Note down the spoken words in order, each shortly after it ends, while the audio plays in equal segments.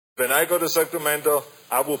When I go to Sacramento,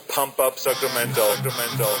 I will pump up Sacramento.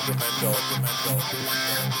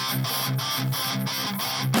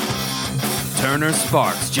 Turner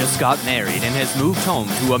Sparks just got married and has moved home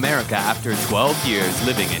to America after 12 years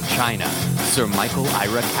living in China. Sir Michael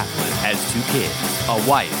Ira Kaplan has 2 kids, a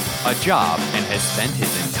wife, a job, and has spent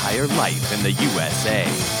his entire life in the USA.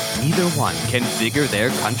 Neither one can figure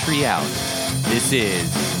their country out. This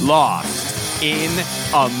is Lost in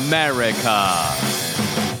America.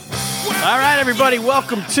 All right, everybody,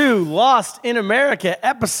 welcome to Lost in America,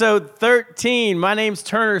 episode 13. My name's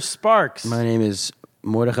Turner Sparks. My name is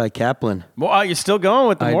Mordecai Kaplan. Oh, you're still going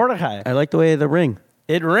with the Mordecai. I like the way of the ring.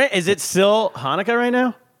 Is it still Hanukkah right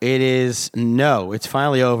now? It is, no, it's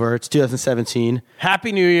finally over. It's 2017.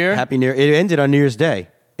 Happy New Year. Happy New Year. It ended on New Year's Day.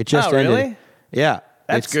 It just ended. Really? Yeah.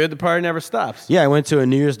 That's good. The party never stops. Yeah, I went to a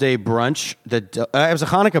New Year's Day brunch. It was a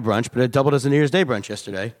Hanukkah brunch, but it doubled as a New Year's Day brunch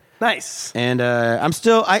yesterday. Nice. And I'm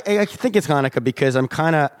still, I think it's Hanukkah because during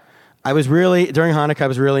Hanukkah, I was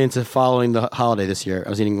really into following the holiday this year. I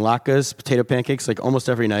was eating latkes, potato pancakes, like almost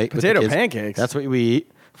every night. Potato pancakes? That's what we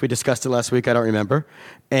eat. If we discussed it last week, I don't remember.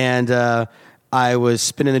 And I was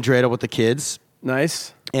spinning the dreidel with the kids.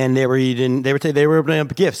 Nice. And they were opening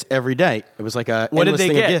up gifts every day. It was like a what did endless they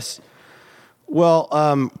thing get? of gifts.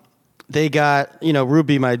 Well, they got,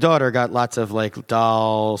 Ruby, my daughter, got lots of like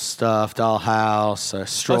doll stuff, doll house, a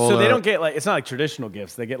stroller. Oh, so they don't get it's not like traditional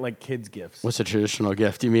gifts. They get like kids' gifts. What's a traditional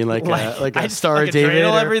gift? You mean like I a just Star like of David? A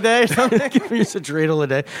dreidel every day or something? Give me a dreidel a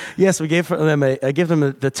day. Yes, we gave them I gave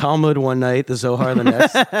them the Talmud one night, the Zohar the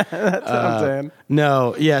next. That's what I'm saying.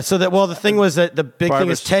 No, yeah. So the thing was that the big thing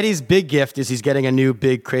is Teddy's big gift is he's getting a new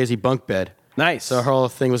big crazy bunk bed. Nice. So her whole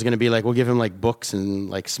thing was going to be like we'll give him like books and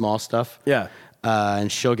like small stuff. Yeah.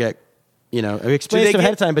 And she'll get. We explained it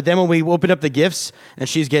ahead of time, but then when we opened up the gifts and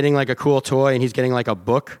she's getting like a cool toy and he's getting like a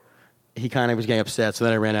book, he kind of was getting upset. So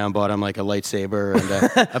then I ran out and bought him like a lightsaber and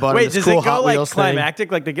I bought him this cool Hot Wheels thing. Wait, does it go like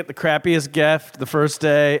climactic? Like they get the crappiest gift the first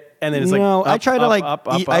day and then it's like no, I try to up.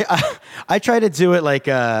 I try to do it like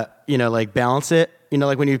like balance it.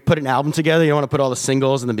 Like when you put an album together, you don't want to put all the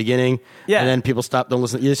singles in the beginning. Yeah. And then people don't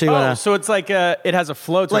listen. You see so it's like it has a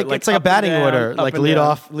flow to it. It's like a batting order. Like lead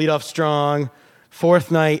off strong, fourth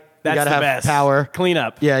night. That's you gotta the have best. Power. Clean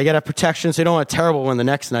up. Yeah, you gotta have protection so you don't want a terrible one the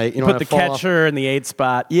next night. You don't put the catcher in the 8th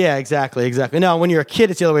spot. Yeah, exactly. Now, when you're a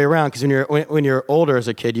kid, it's the other way around because when you're older as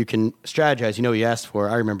a kid, you can strategize. You know what you asked for.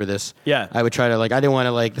 I remember this. Yeah. I would try to I didn't want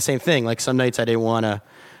to the same thing. Like some nights I didn't want to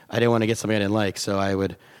get something I didn't like, so I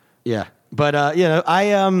would, yeah. But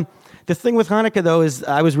the thing with Hanukkah though is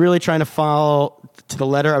I was really trying to follow to the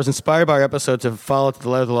letter. I was inspired by our episode to follow to the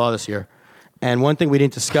letter of the law this year. And one thing we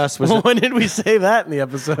didn't discuss was... When did we say that in the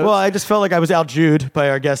episode? Well, I just felt like I was outjewed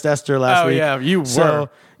by our guest Esther last week. Oh, yeah, you were.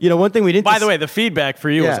 So, one thing we didn't... By the way, the feedback for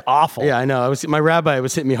you was awful. Yeah, I know. My rabbi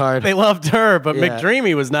was hitting me hard. They loved her, but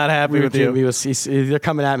McDreamy was not happy with you. They're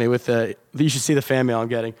coming at me with you should see the fan mail I'm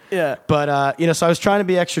getting. Yeah. But, so I was trying to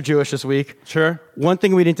be extra Jewish this week. Sure. One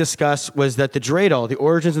thing we didn't discuss was that the dreidel, the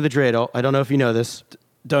origins of the dreidel, I don't know if you know this.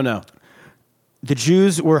 Don't know. The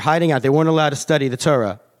Jews were hiding out. They weren't allowed to study the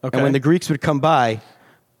Torah. Okay. And when the Greeks would come by...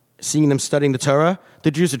 seeing them studying the Torah, the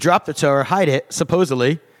Jews would drop the Torah, hide it,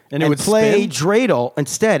 supposedly, and would play dreidel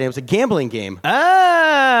instead. It was a gambling game.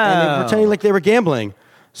 And they were pretending like they were gambling.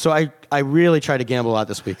 So I really tried to gamble a lot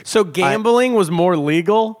this week. So gambling was more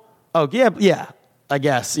legal? Oh, yeah. I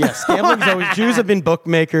guess, yes. Gambling's always... Jews have been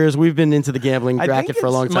bookmakers. We've been into the gambling racket for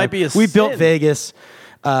a long time. Might be a we sin. built Vegas.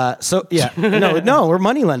 No, we're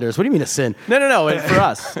money lenders. What do you mean a sin? No, for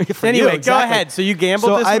us. Anyway, go ahead. So you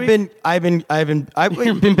gambled this week? I've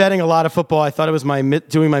been betting a lot of football. I thought it was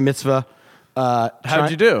doing my mitzvah.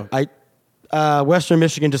 How'd you do? Western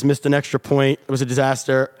Michigan just missed an extra point. It was a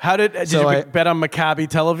disaster. Did you bet on Maccabi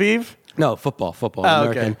Tel Aviv? No, football, Oh,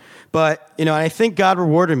 American. Okay. But, I think God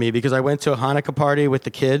rewarded me because I went to a Hanukkah party with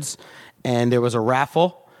the kids and there was a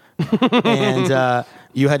raffle and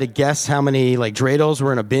you had to guess how many dreidels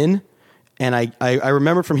were in a bin. And I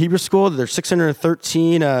remember from Hebrew school that there's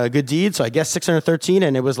 613 good deeds. So I guessed 613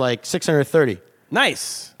 and it was 630.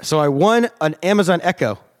 Nice. So I won an Amazon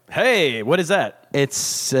Echo. Hey, what is that?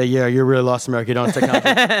 It's, you're really lost in America. You don't have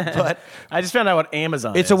technology. But I just found out what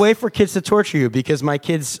Amazon is. It's a way for kids to torture you because my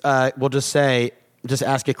kids will just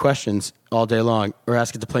ask it questions all day long or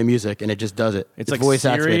ask it to play music and it just does it. It's like voice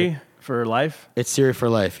Siri activated. For life? It's Siri for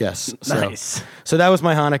life, yes. Nice. So that was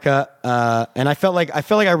my Hanukkah. And I felt like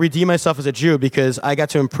I redeemed myself as a Jew because I got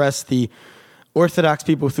to impress the Orthodox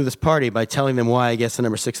people through this party by telling them why I guessed the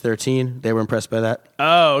number 613. They were impressed by that.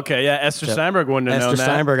 Oh, okay. Yeah, Esther Steinberg wouldn't have known that.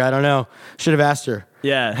 Esther Steinberg, I don't know. Should have asked her.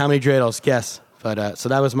 Yeah. How many dreidels? Guess. But so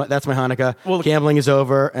that's my Hanukkah. Well, gambling is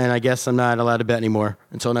over, and I guess I'm not allowed to bet anymore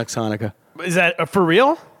until next Hanukkah. Is that for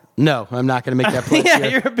real? No, I'm not going to make that pledge. Yeah,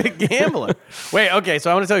 you're a big gambler. Wait, okay,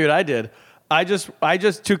 so I want to tell you what I did. I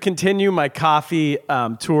just to continue my coffee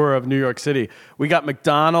tour of New York City, we got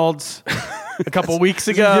McDonald's a couple weeks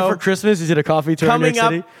ago. You did for Christmas? You did a coffee tour Coming in New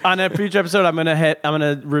York City? up on a future episode, I'm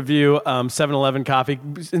gonna review 7-Eleven coffee,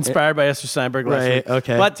 inspired by Esther Steinberg last week.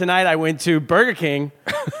 Okay. But tonight I went to Burger King.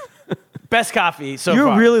 Best coffee so you're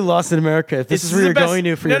far. You're really lost in America. If this is where you're going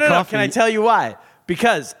to for your coffee. No. Can I tell you why?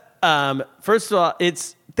 Because first of all,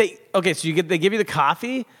 they give you the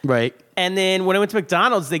coffee, right? And then when I went to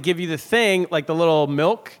McDonald's, they give you the thing like the little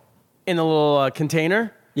milk in a little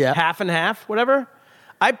container, half and half, whatever.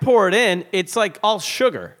 I pour it in. It's like all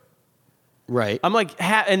sugar. Right. I'm like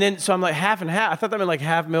half and half. I thought that meant like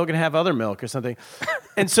half milk and half other milk or something.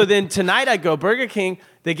 And so then tonight I go Burger King.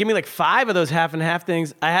 They give me like 5 of those half and half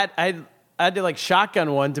things. I had to like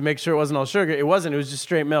shotgun one to make sure it wasn't all sugar. It wasn't. It was just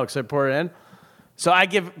straight milk. So I pour it in. So I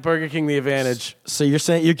give Burger King the advantage. So you're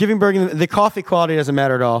saying you're giving Burger King the coffee quality doesn't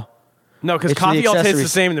matter at all. No, because coffee all tastes the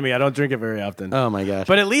same to me. I don't drink it very often. Oh my gosh!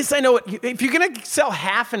 But at least I know if you're gonna sell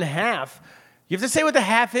half and half, you have to say what the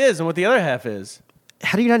half is and what the other half is.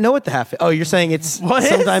 How do you not know what the half is? Oh, you're saying it's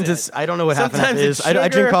sometimes it's I don't know what half and half is. I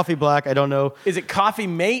drink coffee black. I don't know. Is it Coffee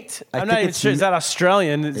Mate? I'm not even sure. Is that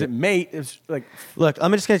Australian? Is it Mate? It's like look,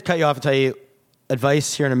 I'm just gonna cut you off and tell you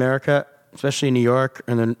advice here in America, especially in New York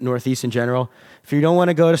and the Northeast in general. If you don't want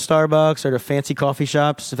to go to Starbucks or to fancy coffee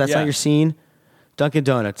shops, if that's not your scene, Dunkin'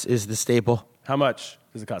 Donuts is the staple. How much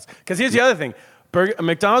does it cost? Because here's the other thing.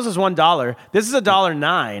 McDonald's is $1. This is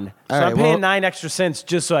 $1.09. So I'm paying 9 extra cents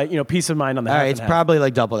just so peace of mind on the half. All right, it's probably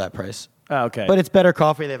like double that price. Oh, okay. But it's better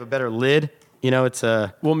coffee. They have a better lid. It's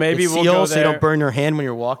a maybe it's we'll go there so you don't burn your hand when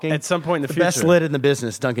you're walking. At some point in the future. Best lid in the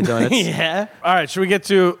business, Dunkin' Donuts. Yeah. All right, should we get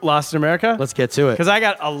to Lost in America? Let's get to it. Because I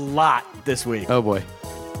got a lot this week. Oh boy.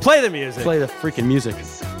 Play the music. Play the freaking music.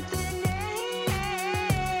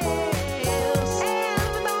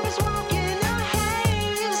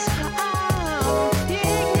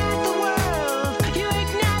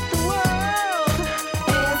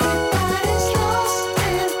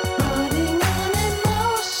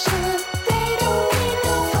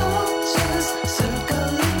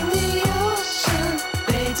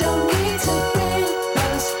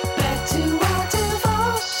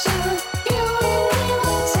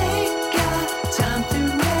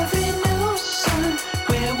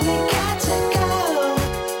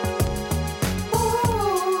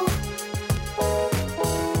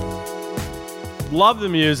 Love the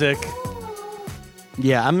music.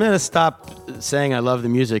 Yeah, I'm going to stop saying I love the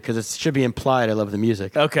music because it should be implied I love the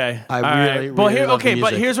music. Okay. I really love the music.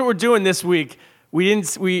 But here's what we're doing this week.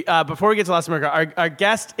 Before we get to Lost America, our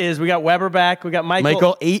guest is, we got Weber back. We got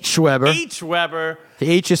Michael H. Weber. H. Weber.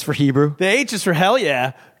 The H is for Hebrew. The H is for hell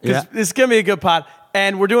yeah. Because this is going to be a good pod.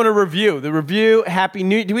 And we're doing a review. The review, Happy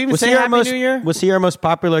New Year. Do we even say Happy New Year? Was he our most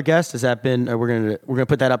popular guest? Has that been? We're gonna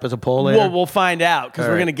put that up as a poll later. Well, we'll find out because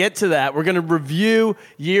we're gonna get to that. We're gonna review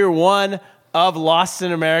year 1 of Lost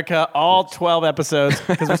in America, all 12 episodes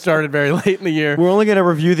because we started very late in the year. We're only gonna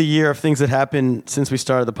review the year of things that happened since we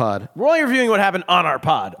started the pod. We're only reviewing what happened on our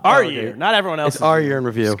pod, our year, not everyone else's. It's our year in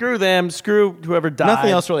review. Screw them. Screw whoever died.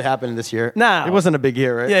 Nothing else really happened this year. No, it wasn't a big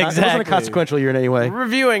year, right? Yeah, exactly. It wasn't a consequential year in any way.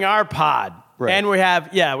 Reviewing our pod. Right. And we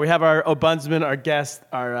have our Obunsman, our guest,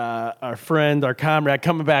 our friend, our comrade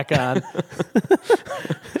coming back on.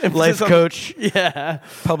 Life coach. Yeah.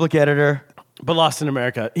 Public editor. But Lost in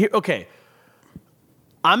America. Okay.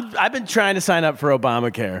 I've been trying to sign up for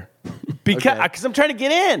Obamacare because I'm trying to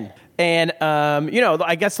get in. And,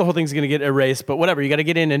 I guess the whole thing's going to get erased, but whatever. You got to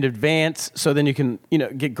get in advance so then you can,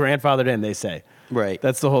 get grandfathered in, they say. Right.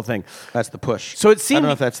 That's the whole thing. That's the push. So it seemed, I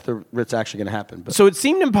don't know if that's actually going to happen. But. So it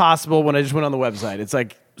seemed impossible when I just went on the website. It's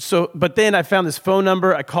like, but then I found this phone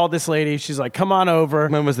number. I called this lady. She's like, come on over.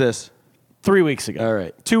 When was this? 3 weeks ago. All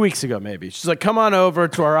right. 2 weeks ago, maybe. She's like, come on over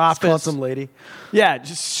to our office. Call some lady. Yeah,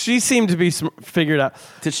 she seemed to be figured out.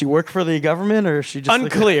 Did she work for the government or is she just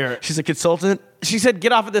unclear? She's a consultant? She said,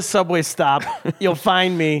 get off at this subway stop. You'll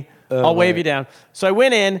find me. I'll wave you down. So I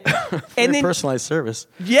went in. And then personalized service.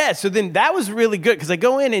 Yeah, so then that was really good because I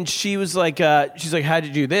go in and she was like, how'd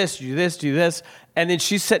you do this? Do this? And then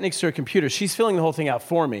she's sitting next to her computer. She's filling the whole thing out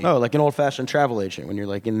for me. Oh, like an old-fashioned travel agent when you're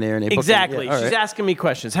like in there and they exactly. Yeah, she's asking me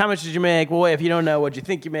questions. How much did you make? Well, if you don't know, what'd you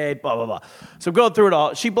think you made? Blah blah blah. So I'm going through it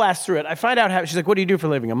all. She blasts through it. I find out she's like, "What do you do for a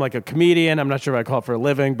living?" I'm like, "A comedian." I'm not sure what I call it for a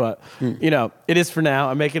living, but it is for now.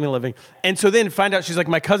 I'm making a living. And so then find out she's like,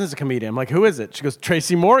 "My cousin's a comedian." I'm like, "Who is it?" She goes,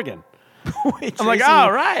 "Tracy Morgan." Wait, I'm like,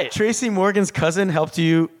 all right. Tracy Morgan's cousin helped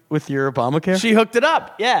you with your Obamacare? She hooked it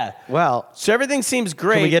up. Yeah. Wow. So everything seems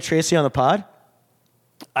great. Can we get Tracy on the pod?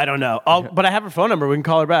 I don't know. But I have her phone number. We can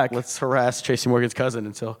call her back. Let's harass Tracy Morgan's cousin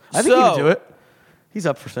until I think he can do it. He's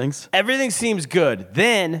up for things. Everything seems good.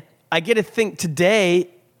 Then I get a thing today.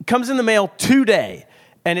 Comes in the mail today,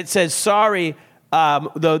 and it says, "Sorry,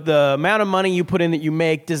 the amount of money you put in that you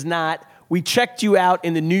make does not. We checked you out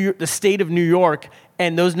in the state of New York,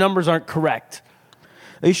 and those numbers aren't correct."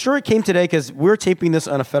 Are you sure it came today? Because we're taping this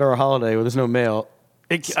on a federal holiday where there's no mail.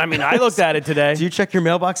 I looked at it today. Do you check your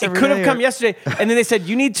mailbox every day? It could have come yesterday. And then they said,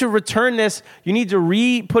 you need to return this. You need to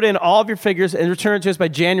re-put in all of your figures and return it to us by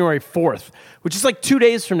January 4th, which is like 2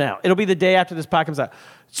 days from now. It'll be the day after this pod comes out.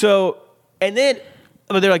 So, and then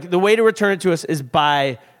they're like, the way to return it to us is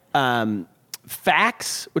by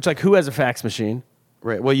fax, which like who has a fax machine?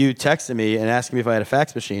 Right. Well, you texted me and asked me if I had a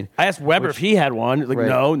fax machine. I asked Weber if he had one. Like, right.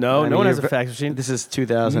 no one has a fax machine. This is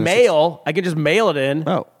 2000. Mail, I can just mail it in.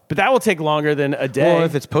 Oh. But that will take longer than a day. Well,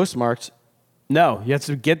 if it's postmarked. No, you have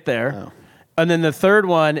to get there. Oh. And then the third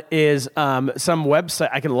one is some website.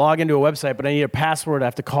 I can log into a website, but I need a password. I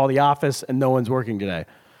have to call the office, and no one's working today.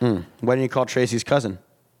 Why didn't you call Tracy's cousin?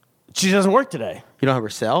 She doesn't work today. You don't have her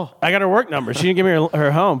cell? I got her work number. She didn't give me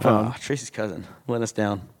her home phone. Oh, Tracy's cousin. Let us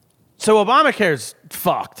down. So Obamacare's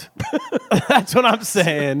fucked. That's what I'm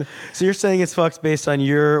saying. So you're saying it's fucked based on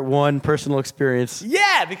your one personal experience?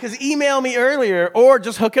 Yeah, because email me earlier or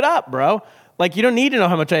just hook it up, bro. Like, you don't need to know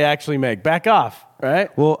how much I actually make. Back off, right?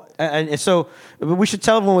 Well, and so we should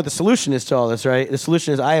tell everyone what the solution is to all this, right? The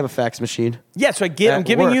solution is I have a fax machine. Yeah, so I'm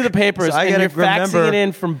giving you the papers, so and you're faxing it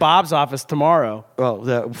in from Bob's office tomorrow. Well,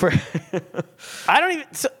 I don't even...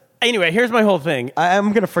 So, anyway, here's my whole thing. I'm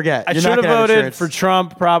going to forget. I should have voted for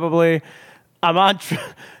Trump, probably. I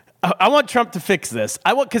want Trump to fix this.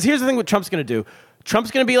 Because here's the thing what Trump's going to do.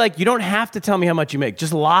 Trump's going to be like, you don't have to tell me how much you make.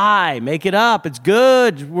 Just lie. Make it up. It's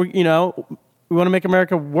good. We want to make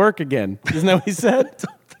America work again. Isn't that what he said?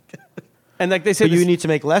 And like they said, you need to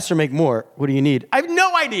make less or make more. What do you need? I have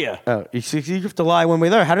no idea. Oh, you have to lie one way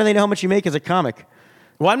or the other. How do they know how much you make as a comic?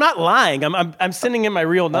 Well, I'm not lying. I'm sending in my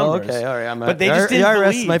real numbers. Oh, okay, all right. But they just didn't the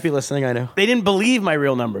IRS believe. Might be listening. I know they didn't believe my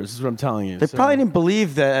real numbers. Is what I'm telling you. They probably didn't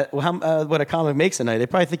believe that what a comic makes a night. They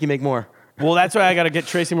probably think you make more. Well, that's why I got to get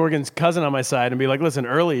Tracy Morgan's cousin on my side and be like, listen,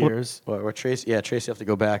 early years. Or Tracy. Yeah, Tracy have to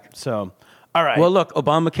go back. So, all right. Well, look,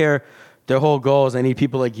 Obamacare. Their whole goal is they need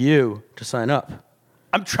people like you to sign up.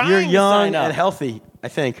 I'm trying. You're to young sign up. and healthy, I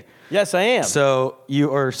think. Yes, I am. So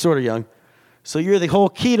you are sort of young. So you're the whole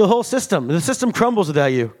key to the whole system. The system crumbles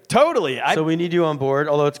without you. Totally. So we need you on board,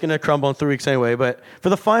 although it's going to crumble in 3 weeks anyway. But for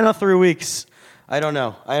the final 3 weeks, I don't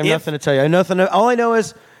know. I have nothing to tell you. I have nothing. All I know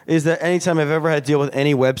is that anytime I've ever had to deal with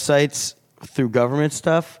any websites through government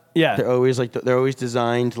stuff, they're always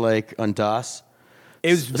designed like on DOS. It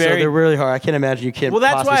was so they're really hard. I can't imagine you can't. Well,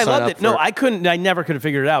 that's why I loved it. No, I couldn't. I never could have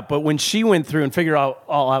figured it out. But when she went through and figured it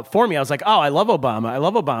all out for me, I was like, oh, I love Obama. I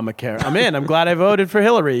love Obamacare. I'm in. I'm glad I voted for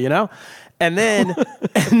Hillary. You know. And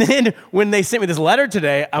then when they sent me this letter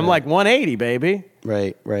today, I'm like 180, baby.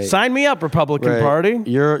 Right. Sign me up, Republican Party.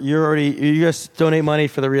 You just donate money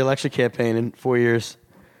for the re-election campaign in 4 years.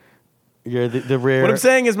 You're the rare. What I'm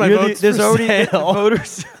saying is my vote's for sale.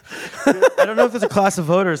 Voters. I don't know if there's a class of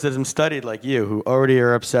voters that have studied like you who already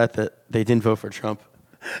are upset that they didn't vote for Trump.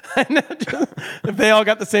 If they all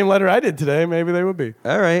got the same letter I did today, maybe they would be.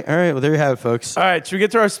 All right. Well, there you have it, folks. All right, should we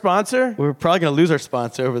get to our sponsor? We're probably going to lose our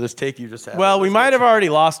sponsor over this take you just had. Well, we might have already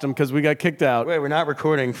lost him because we got kicked out. Wait, we're not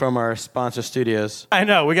recording from our sponsor studios. I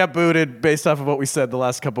know. We got booted based off of what we said the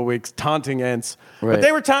last couple of weeks, taunting Ents. Right. But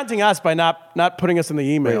they were taunting us by not putting us in the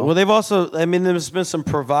email. Right. Well, they've also, there's been some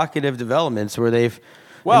provocative developments where in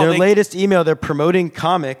their latest email, they're promoting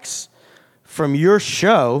comics from your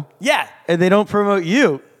show. Yeah. And they don't promote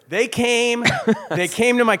you. They came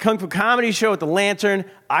to my Kung Fu comedy show at the Lantern.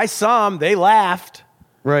 I saw them. They laughed.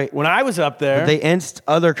 Right. When I was up there. But they inced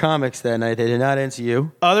other comics that night. They did not ince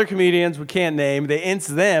you. Other comedians we can't name. They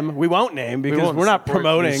inced them. We won't name because we're not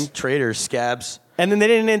promoting. These traitors, scabs. And then they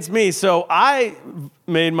didn't ince me. So I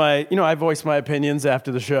made I voiced my opinions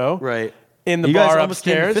after the show. Right. In the you bar guys almost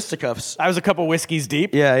upstairs. came in fisticuffs. I was a couple whiskeys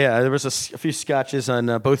deep. Yeah. There was a few scotches on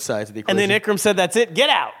both sides of the equation. And then Ikram said, that's it. Get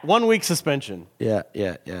out. 1 week suspension. Yeah.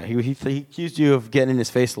 He accused you of getting in his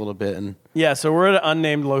face a little bit. And yeah, so we're at an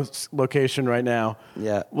unnamed location right now.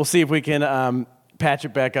 Yeah. We'll see if we can patch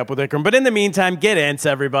it back up with Ikram. But in the meantime, get Ents,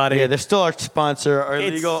 everybody. Yeah, they're still our sponsor.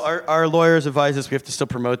 Our lawyers advise us we have to still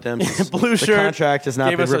promote them. Blue Shirt the contract has not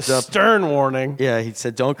gave been us ripped a up. stern warning. Yeah, he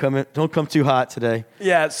said don't come too hot today.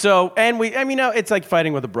 Yeah, so, and it's like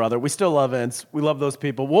fighting with a brother. We still love Ents. We love those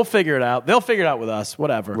people. We'll figure it out. They'll figure it out with us,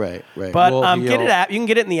 whatever. Right. But get it app. You can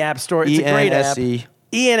get it in the App Store. It's a great app.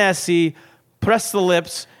 ENSC. Press the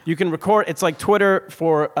lips. You can record. It's like Twitter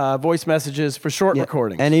for voice messages for short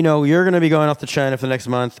recordings. And you're going to be going off to China for the next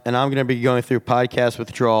month, and I'm going to be going through podcast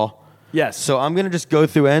withdrawal. Yes. So I'm going to just go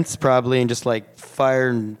through Ents probably and just like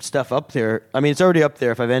fire stuff up there. I mean, it's already up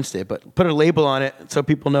there if I've Entsed it, but put a label on it so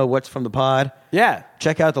people know what's from the pod. Yeah.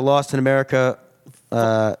 Check out the Lost in America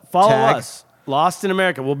Follow tag. us. Lost in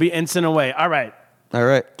America. We'll be Entsing away. All right.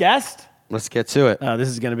 Guest? Let's get to it. Oh, this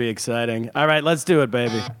is going to be exciting. All right, let's do it,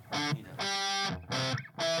 baby.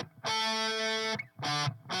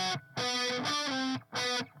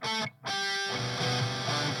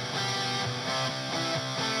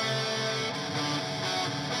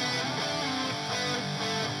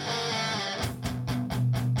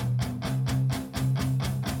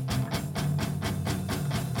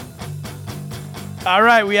 All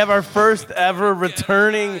right, we have our first ever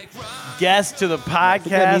returning guest to the podcast.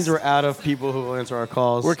 That means we're out of people who will answer our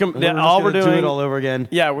calls. We're doing do it all over again.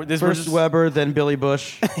 Yeah, first Weber, then Billy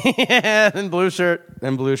Bush, yeah, then Blue Shirt, Yeah,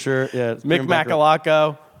 Mick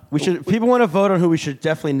Macalaco. We should. People want to vote on who we should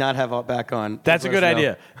definitely not have back on. That's a good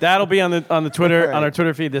idea. That'll be on the Twitter Right. on our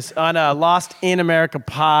Twitter feed. This on Lost in America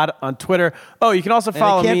Pod on Twitter. Oh, you can also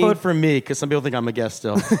follow me. You me. can't vote for me because some people think I'm a guest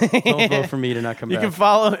still. Don't vote for me to not come back. You can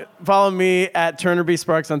follow me at Turner B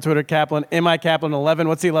Sparks on Twitter. Kaplan Kaplan 11.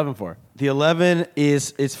 What's the 11 for? The 11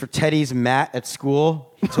 is for Teddy's mat at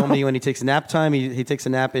school. He told me when he takes nap time, he takes a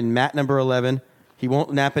nap in mat number 11. He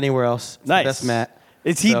won't nap anywhere else. It's Nice. the best mat.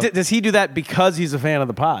 Does he do that because he's a fan of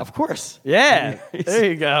the pod? Of course. Yeah. There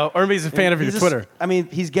you go. Or maybe he's a fan of your Twitter.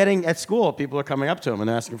 He's getting at school. People are coming up to him and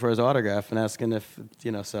asking for his autograph and asking if,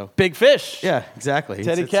 so. Big fish. Yeah, exactly.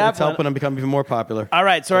 Teddy It's Kaplan. helping him become even more popular. All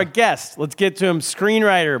right, so our guest, let's get to him.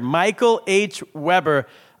 Screenwriter Michael H. Weber.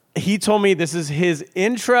 He told me this is his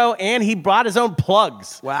intro, and he brought his own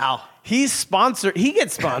plugs. Wow. He's sponsored. He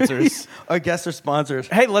gets sponsors. Our guests are sponsors.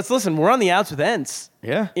 Hey, let's listen. We're on the outs with Ents.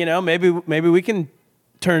 Yeah. Maybe we can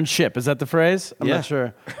turn ship. Is that the phrase? I'm not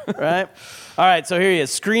sure. Right? All right, so here he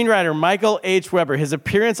is. Screenwriter Michael H. Weber. His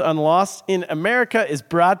appearance on Lost in America is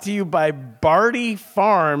brought to you by Barty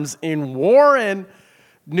Farms in Warren,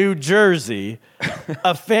 New Jersey.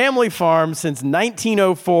 A family farm since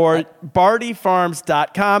 1904.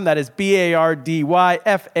 BartyFarms.com. That is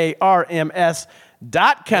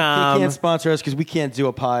BARDYFARMS.com. He can't sponsor us because we can't do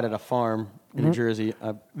a pod at a farm in New Jersey.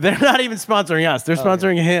 They're not even sponsoring us. They're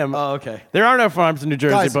sponsoring him. Oh, okay. There are no farms in New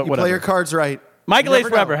Jersey, Guys, but you whatever. play your cards right. Michael You H.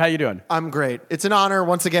 never know. Weber, how you doing? I'm great. It's an honor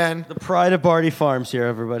once again. The pride of Barty Farms here,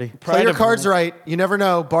 everybody. Play your cards right. You never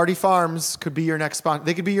know. Barty Farms could be your next sponsor.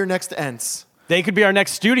 They could be your next Ents. They could be our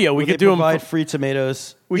next studio. We They could do them. provide free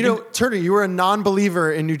tomatoes. Turner, you were a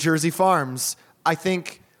non-believer in New Jersey farms. I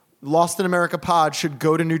think Lost in America pod should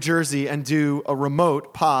go to New Jersey and do a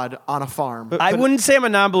remote pod on a farm. I wouldn't say I'm a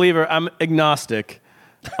non-believer. I'm agnostic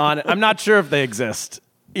on it. I'm not sure if they exist.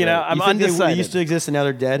 I'm You think undecided. They used to exist and now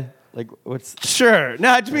they're dead? Like, what's... Sure.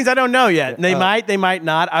 No, it just means I don't know yet. They might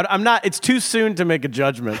not. I'm not. It's too soon to make a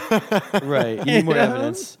judgment. Right. You need more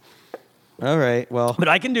evidence. All right. Well, But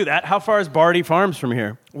I can do that. How far is Barty Farms from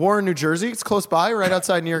here? Warren, New Jersey. It's close by, right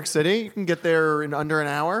outside New York City. You can get there in under an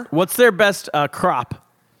hour. What's their best crop?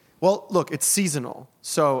 Well, look, it's seasonal.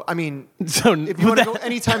 So, I mean, So if you want to go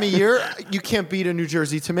any time of year, you can't beat a New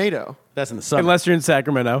Jersey tomato. that's in the summer. Unless you're in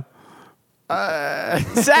Sacramento.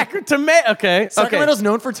 Sacramento. Okay. Sacramento's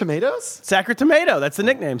known for tomatoes? Sacramento. That's the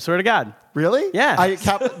nickname. Swear to God. Really? Yeah.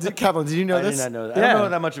 Kaplan, did you know I this? did not know that. I Yeah. don't know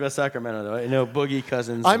that much about Sacramento, though. I know Boogie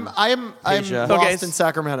Cousins. I'm Asia. lost Okay. in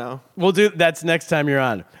Sacramento. We'll do that's next time you're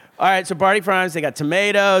on. All right, so Barty Farms, they got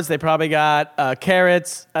tomatoes. They probably got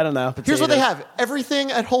carrots. I don't know. Here's what they have.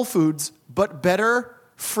 Everything at Whole Foods, but better,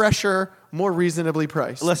 fresher, more reasonably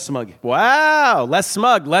priced. less smug. Wow, less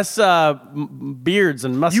smug, less beards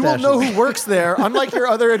and You mustaches. won't know who works there, unlike your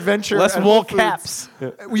other adventure. Less at wool Whole Foods. caps.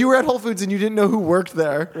 You were at Whole Foods and you didn't know who worked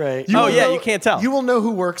there. Right. Oh, will yeah, know- you can't tell. You will know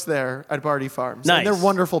who works there at Barty Farms. Nice. And they're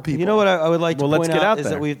wonderful people. You know what I would like to Well, let's point get out is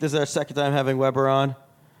there. that this is our second time having Weber on,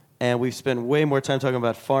 and we've spent way more time talking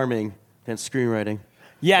about farming than screenwriting.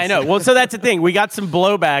 Yeah, I know. Well, so that's the thing. We got some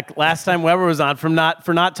blowback last time Weber was on for not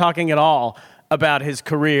talking at all about his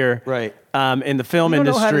career, Right. In the film We don't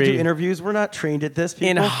know how to industry. do interviews. We're not trained at this,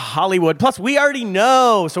 in people. Hollywood. Plus, we already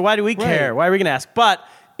know, so why do we care? Right. Why are we going to ask? But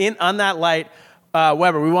on that light,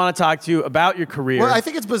 Weber, we want to talk to you about your career. Well, I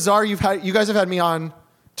think it's bizarre. You guys have had me on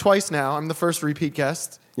twice now. I'm the first repeat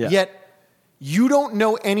guest. Yeah. Yet you don't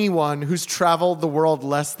know anyone who's traveled the world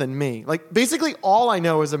less than me. Like, basically all I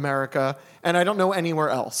know is America, and I don't know anywhere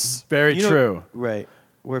else. Very true. Right.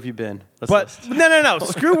 Where have you been? But no.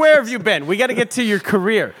 Screw where have you been. We got to get to your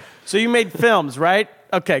career. So you made films, right?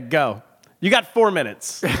 Okay, go. You got 4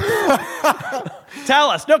 minutes. Tell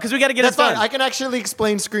us. No, because we got to get That's it done. fine. I can actually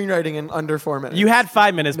explain screenwriting in under 4 minutes. You had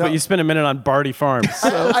 5 minutes, No. but you spent a minute on Barty Farms.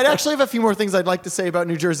 I'd actually have a few more things I'd like to say about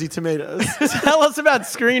New Jersey tomatoes. Tell us about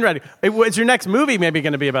screenwriting. Is your next movie maybe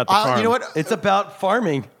going to be about the farm? You know what? It's about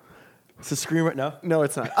farming. It's a screenwriter. No? No,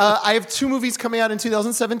 it's not. I have 2 movies coming out in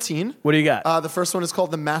 2017. What do you got? The first one is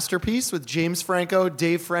called The Masterpiece with James Franco,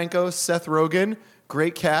 Dave Franco, Seth Rogen.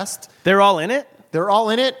 Great cast. They're all in it? They're all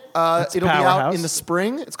in it. It'll be out powerhouse. in the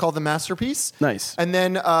spring. It's called The Masterpiece. Nice. And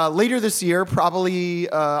then later this year,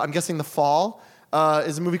 probably, I'm guessing the fall,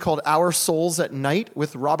 is a movie called Our Souls at Night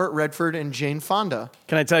with Robert Redford and Jane Fonda.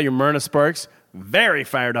 Can I tell you, Myrna Sparks, very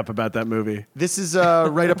fired up about that movie. This is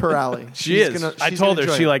right up her alley. She I told her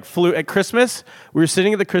she flew at Christmas. We were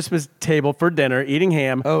sitting at the Christmas table for dinner, eating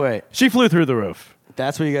ham. Oh, wait. She flew through the roof.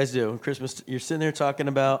 That's what you guys do. Christmas, you're sitting there talking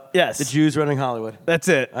about Yes. the Jews running Hollywood. That's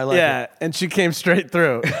it. I like yeah, it. and she came straight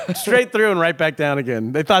through. Straight through and right back down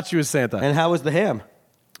again. They thought she was Santa. And how was the ham?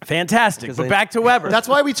 Fantastic. Because But they- back to Weber. That's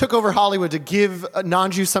why we took over Hollywood, to give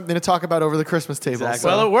non-Jews something to talk about over the Christmas table. Exactly. So,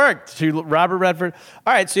 well, it worked. Robert Redford.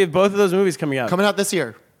 All right, so you have both of those movies coming out. coming out this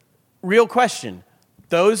year. Real question.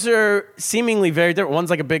 Those are seemingly very different. One's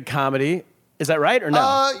like a big comedy. Is that right or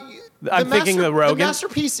no? I'm thinking the Rogan. The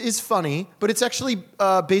Masterpiece is funny, but it's actually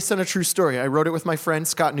based on a true story. I wrote it with my friend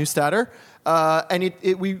Scott Neustadter, and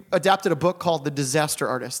we adapted a book called The Disaster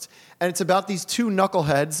Artist. And it's about these 2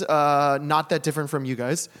 knuckleheads, not that different from you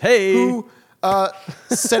guys, Hey. who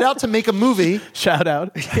set out to make a movie. Shout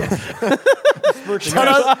out.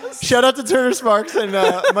 Shout out to Turner Sparks and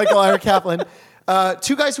Michael Ira Kaplan.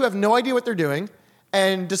 2 guys who have no idea what they're doing.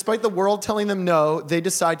 And despite the world telling them no, they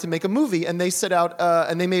decide to make a movie, and they set out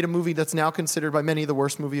and they made a movie that's now considered by many the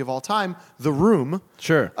worst movie of all time, The Room.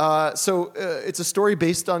 Sure. So it's a story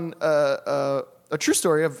based on a true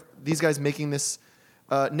story of these guys making this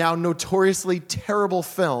now notoriously terrible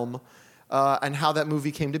film, and how that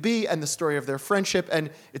movie came to be, and the story of their friendship. And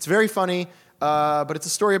it's very funny. But it's a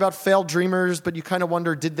story about failed dreamers, but you kind of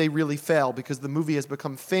wonder, did they really fail? Because the movie has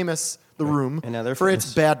become famous, The Room, And now they're for its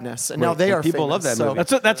famous. badness. And now they and are people famous. love that So-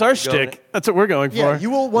 movie. That's our shtick. That's what we're going for. Yeah,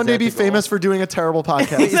 you will one day be Is that the goal? famous for doing a terrible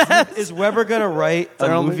podcast. Is Weber going to write a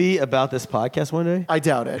Our only- movie about this podcast one day? I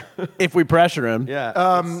doubt it. If we pressure him.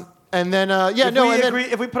 Yeah. And then,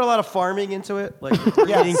 If we put a lot of farming into it, like if we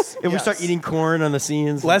Yes. start eating corn on the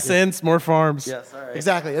scenes. Less ints, more farms. Yes, all right.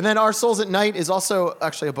 exactly. And then Our Souls at Night is also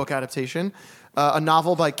actually a book adaptation, a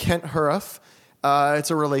novel by Kent Hurriff.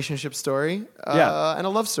 It's a relationship story and a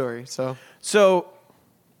love story. So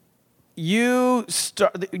your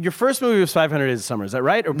first movie was 500 Days of Summer. Is that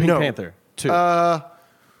right? Or Pink No. Panther 2?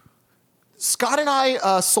 Scott and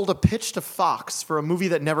I sold a pitch to Fox for a movie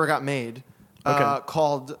that never got made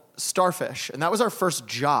called Starfish. And that was our first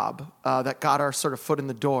job that got our sort of foot in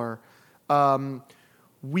the door.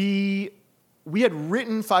 We had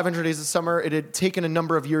written 500 Days of Summer. It had taken a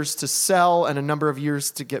number of years to sell and a number of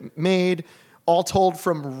years to get made. All told,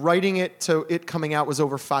 from writing it to it coming out was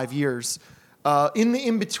over 5 years. In the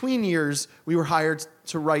in-between years, we were hired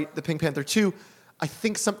to write the Pink Panther 2. I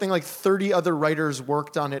think something like 30 other writers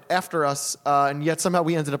worked on it after us, and yet somehow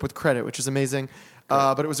we ended up with credit, which is amazing.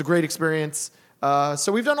 But it was a great experience.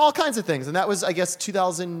 So we've done all kinds of things, and that was, I guess,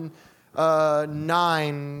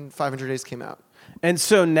 2009, 500 Days came out. And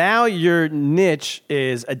so now your niche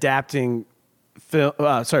is adapting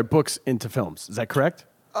books into films. Is that correct?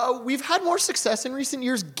 We've had more success in recent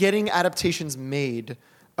years getting adaptations made.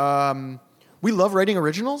 We love writing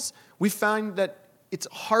originals. We find that it's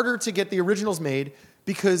harder to get the originals made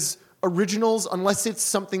because originals, unless it's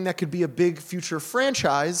something that could be a big future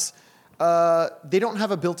franchise, they don't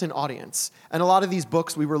have a built-in audience. And a lot of these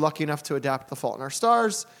books, we were lucky enough to adapt The Fault in Our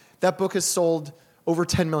Stars. That book has sold over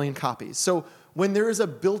 10 million copies. So when there is a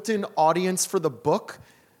built-in audience for the book,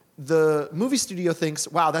 the movie studio thinks,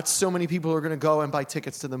 wow, that's so many people who are going to go and buy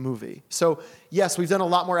tickets to the movie. So yes, we've done a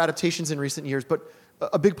lot more adaptations in recent years, but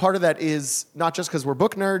a big part of that is not just because we're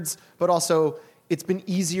book nerds, but also it's been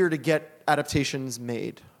easier to get adaptations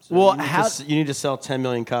made. So Well, you need to sell 10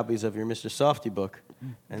 million copies of your Mr. Softy book.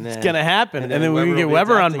 And then, It's going to happen. And then we can get will be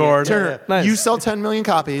Weber on adapting board. it. Turner, Nice. you sell 10 million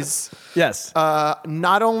copies. Yes.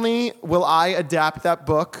 Not only will I adapt that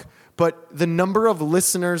book, but the number of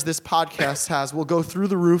listeners this podcast has will go through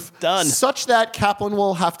the roof. Done. Such that Kaplan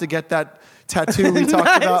will have to get that tattoo we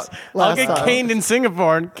talked about last I'll get time. caned in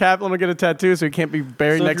Singapore, and Kaplan will get a tattoo so he can't be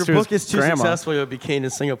buried So next if to your his book is too grandma. successful, you'll be caned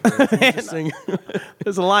in Singapore. It's interesting.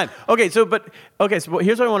 There's a line. Okay, so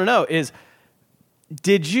here's what I want to know is,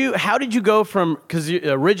 how did you go from, because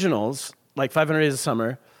originals, like 500 Days of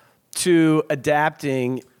Summer, to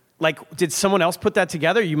adapting, like, did someone else put that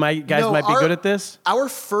together? Guys might be good at this? Our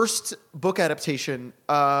first book adaptation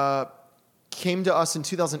came to us in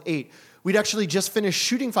 2008. We'd actually just finished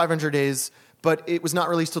shooting 500 Days, but it was not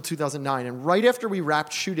released till 2009. And right after we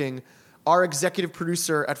wrapped shooting, our executive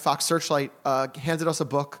producer at Fox Searchlight handed us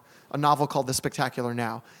a novel called The Spectacular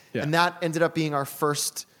Now. Yeah. And that ended up being our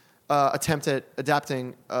first attempt at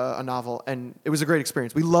adapting a novel. And it was a great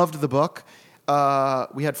experience. We loved the book.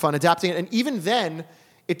 We had fun adapting it. And even then,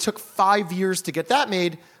 it took 5 years to get that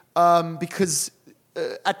made because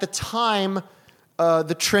at the time,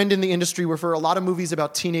 the trend in the industry were for a lot of movies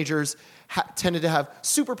about teenagers tended to have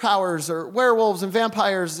superpowers or werewolves and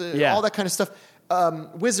vampires, all that kind of stuff,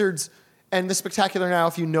 wizards. And The Spectacular Now,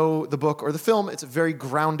 if you know the book or the film, it's a very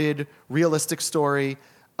grounded, realistic story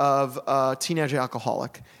of a teenage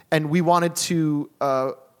alcoholic. And we wanted to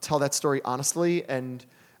tell that story honestly and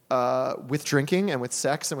with drinking and with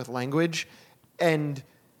sex and with language. And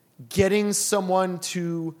getting someone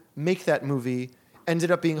to make that movie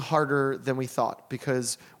ended up being harder than we thought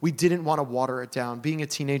because we didn't want to water it down. Being a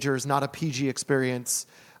teenager is not a PG experience.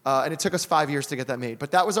 And it took us 5 years to get that made.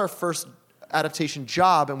 But that was our first adaptation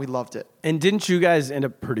job, and we loved it. And didn't you guys end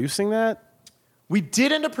up producing that? We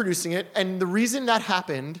did end up producing it, and the reason that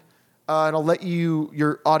happened, and I'll let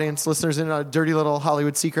your audience listeners in a dirty little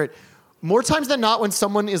Hollywood secret, more times than not, when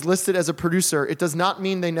someone is listed as a producer, it does not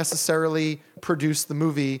mean they necessarily produce the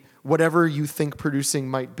movie, whatever you think producing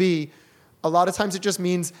might be. A lot of times it just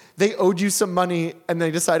means they owed you some money and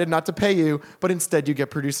they decided not to pay you, but instead you get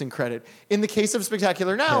producing credit. In the case of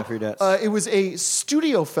Spectacular Now, it was a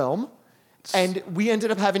studio film, and we ended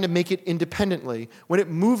up having to make it independently. When it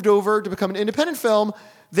moved over to become an independent film,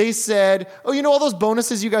 they said, oh, all those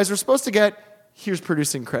bonuses you guys were supposed to get? Here's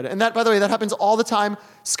producing credit. And that, by the way, that happens all the time.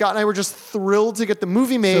 Scott and I were just thrilled to get the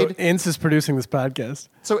movie made. So Ence is producing this podcast.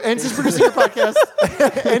 So Ence is producing your podcast.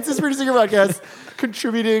 Ence is producing your podcast,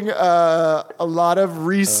 contributing a lot of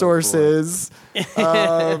resources.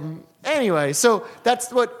 Anyway, so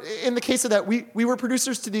that's what, in the case of that, we were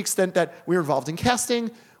producers to the extent that we were involved in casting.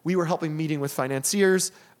 We were helping meeting with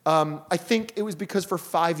financiers. I think it was because for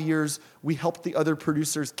 5 years, we helped the other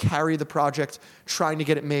producers carry the project, trying to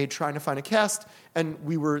get it made, trying to find a cast, and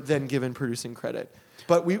we were then given producing credit.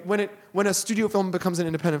 But when a studio film becomes an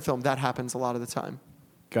independent film, that happens a lot of the time.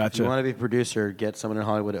 Gotcha. If you want to be a producer, get someone in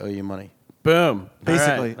Hollywood to owe you money. Boom.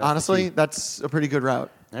 Basically. Right. Honestly, that's a pretty good route.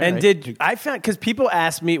 I found, because people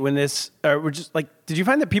asked me when this, or were just like, did you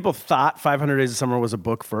find that people thought 500 Days of Summer was a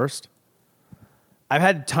book first? I've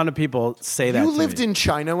had a ton of people say that. You lived in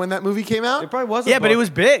China when that movie came out? It probably was. Yeah, but it was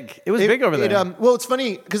big. It was big over there. Well, it's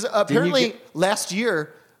funny because apparently last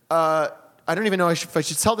year, I don't even know if I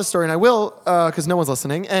should tell this story, and I will because no one's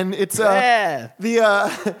listening. And it's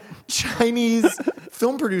the Chinese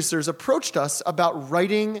film producers approached us about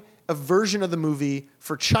writing a version of the movie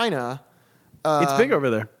for China. It's big over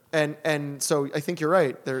there. And so I think you're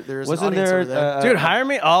right. There's Wasn't an audience there, over there. Dude, hire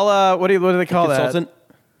me. I'll what do they call consultant? that?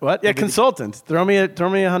 What? Yeah, consultant. Throw me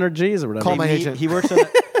 100 G's or whatever. Call my agent. He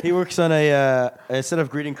works on a set of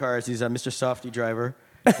greeting cards. He's a Mr. Softy driver.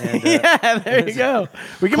 And, yeah, there you go.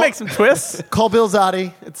 We can make some twists. Call Bill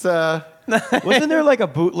Zotty. It's wasn't there like a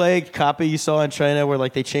bootleg copy you saw in China where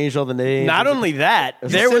like they changed all the names? Not only that,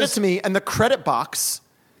 there was it to me, and the credit box.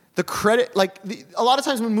 A lot of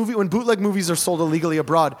times when bootleg movies are sold illegally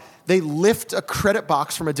abroad, they lift a credit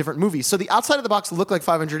box from a different movie. So the outside of the box looked like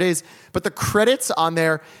 500 Days, but the credits on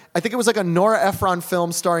there, I think it was like a Nora Ephron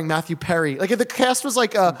film starring Matthew Perry. Like the cast was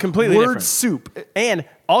like a completely word different soup. And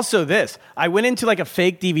also this, I went into like a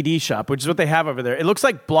fake DVD shop, which is what they have over there. It looks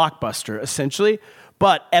like Blockbuster essentially,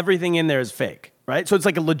 but everything in there is fake, right? So it's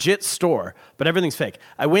like a legit store, but everything's fake.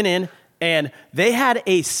 I went in, and they had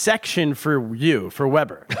a section for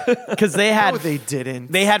Weber, because they had. No, they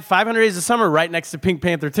didn't. They had 500 Days of Summer right next to Pink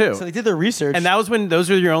Panther 2. So they did their research, and that was when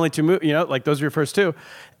those were your only two movies. Like those were your first two,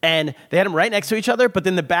 and they had them right next to each other. But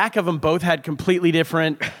then the back of them both had completely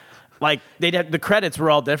different. Like the credits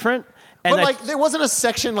were all different, And But like, there wasn't a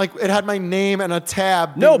section like it had my name and a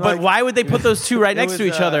tab. no, being but like, why would they put those two right It next was, to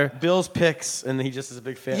each other? Bill's picks, and he just is a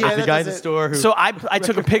big fan. Yeah, the that guy was at the it. store who. So I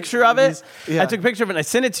took a picture of it. Yeah. I took a picture of it and I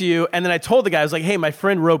sent it to you. And then I told the guy, I was like, hey, my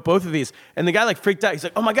friend wrote both of these. And the guy like freaked out. He's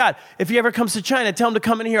like, oh my God, if he ever comes to China, tell him to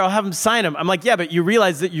come in here. I'll have him sign them. I'm like, yeah, but you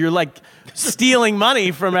realize that you're like stealing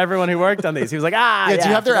money from everyone who worked on these. He was like, Yeah, do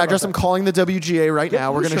you have their I forgot address? about I'm calling the WGA right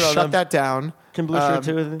now. We're Blue going to Shirt on shut them. that down. Can Blue Shirt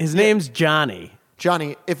too? that. His name's Johnny.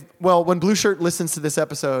 Johnny, when Blue Shirt listens to this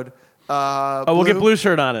episode, We'll get Blue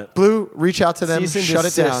Shirt on it. Blue, reach out to them, Cease and shut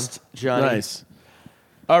it down. desist, Johnny. Nice.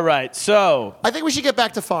 All right, so I think we should get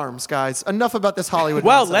back to farms, guys. Enough about this Hollywood.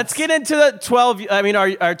 well, nonsense. let's get into the 12. I mean,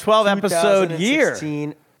 our 12 episode year.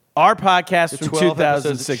 2016, Our podcast The from 12 episodes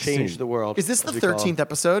that 2016. changed the world. Is this the as we call 13th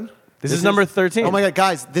episode? This is number 13. Oh my God,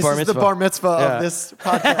 guys! This Bar is the mitzvah. bar mitzvah Yeah. of this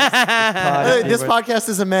podcast. This podcast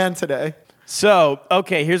is a man today. So,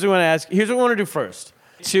 okay, here's what I want to ask. Here's what we want to do first.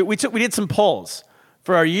 We did some polls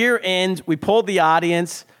for our year end. We polled the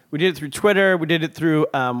audience. We did it through Twitter. We did it through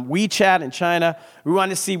WeChat in China. We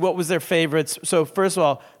wanted to see what was their favorites. So, first of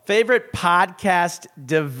all, favorite podcast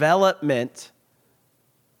development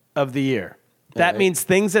of the year. That right. means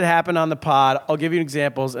things that happen on the pod. I'll give you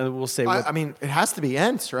examples, and we'll say what. I mean, it has to be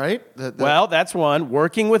Ents, right? Well, that's one.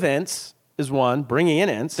 Working with ints is one. Bringing in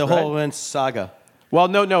ints. The right? whole Vince saga. Well,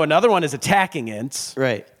 no. Another one is attacking ints.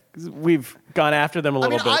 Right. We've gone after them a I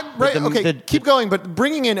little mean, bit. I'm right. the- Okay, the- keep going. But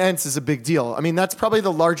bringing in Ents is a big deal. I mean, that's probably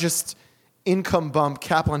the largest income bump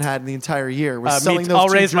Kaplan had in the entire year. Was selling those I'll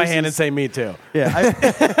two raise my hand and jerseys. say me too. Yeah.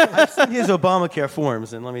 I've seen his Obamacare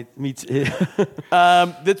forms, and let me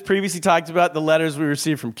That's previously talked about the letters we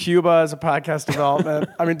received from Cuba as a podcast development.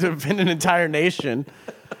 I mean, to defend an entire nation,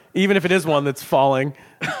 even if it is one that's falling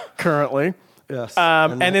currently. Yes.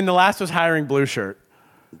 And then the last was hiring Blue Shirt.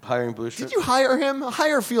 hiring Blue Shirt. Did you hire him?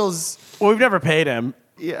 Hire feels. Well, we've never paid him.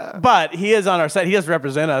 Yeah. But he is on our site. He does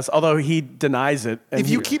represent us, although he denies it. And If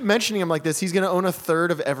you keep mentioning him like this, he's going to own a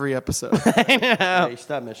third of every episode. Hey,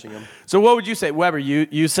 stop mentioning him. So what would you say, Weber?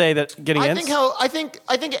 You say that getting in? I think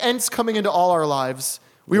Ents coming into all our lives.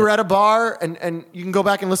 We were at a bar, and you can go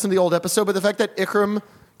back and listen to the old episode, but the fact that Ikram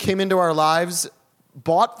came into our lives,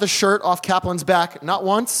 bought the shirt off Kaplan's back, not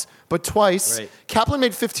once, but twice. Right. Kaplan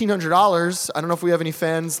made $1,500. I don't know if we have any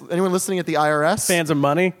fans. Anyone listening at the IRS? Fans of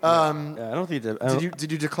money? Yeah, I don't think that. Did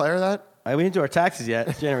you declare that? We didn't do our taxes yet.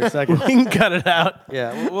 It's January 2nd. We can cut it out.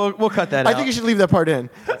 Yeah, we'll cut that out. I think you should leave that part in.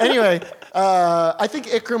 Anyway, I think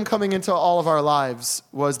Ikram coming into all of our lives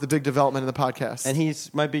was the big development in the podcast. And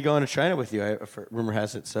might be going to China with you. Rumor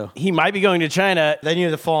has it. So He might be going to China. then you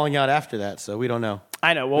have the falling out after that. So we don't know.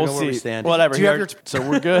 I know. We'll know where see. we stand. Whatever. Do you have Here- your- so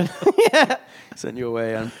we're good. Send you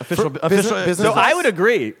away on official. business No, I class? would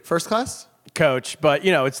agree, First class? Coach. But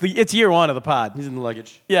it's year one of the pod. He's in the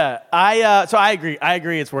luggage. Yeah. I agree. I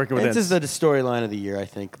agree. It's working with This it. is the storyline of the year, I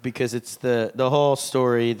think, because it's the whole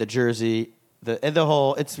story, the jersey, the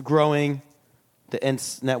whole. It's growing. The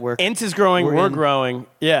Ents network. Ents is growing. We're We're in. growing.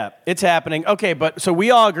 Yeah, it's happening. Okay, but so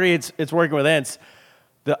we all agree it's working with Ents.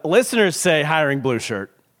 The listeners say hiring Blue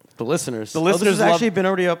Shirt. The listeners. The listeners this has love- actually been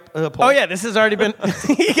already up. Poll. Oh yeah, this has already been.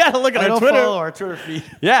 You got to look at I our don't Twitter. follow our Twitter feed.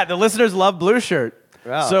 Yeah, the listeners love Blue Shirt.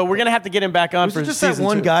 Wow. So we're gonna have to get him back on Was for it just that season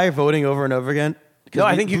one 2. guy voting over and over again? 'Cause No,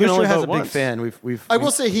 I think you Blue can only Shirt has vote a big once. fan. I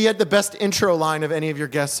will say he had the best intro line of any of your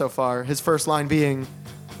guests so far. His first line being,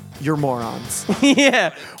 "You're morons." Yeah.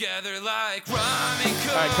 Together like rhyming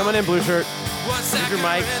All right, coming in, Blue Shirt. Here's your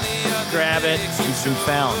mic. Grab it. He's been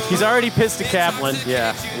found. He's already pissed at Kaplan.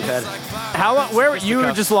 Yeah, we've had. How long? Where you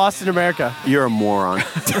were just lost in America? You're a moron.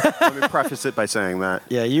 Let me preface it by saying that.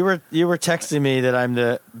 Yeah, you were texting me that I'm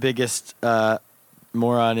the biggest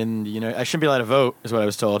moron in the I shouldn't be allowed to vote, is what I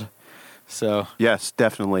was told. So Yes,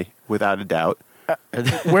 definitely, without a doubt.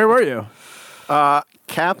 Where were you?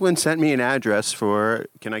 Kaplan sent me an address for.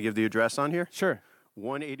 Can I give the address on here? Sure.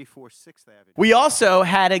 184 6th Avenue. We also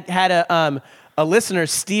had a listener,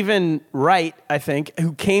 Stephen Wright, I think,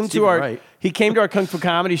 who came Stephen to our Wright. he came to our Kung Fu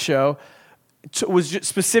comedy show. Was just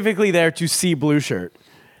specifically there to see Blue Shirt.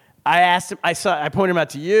 I asked him. I pointed him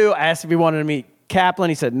out to you. I asked if he wanted to meet Kaplan.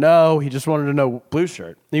 He said no. He just wanted to know Blue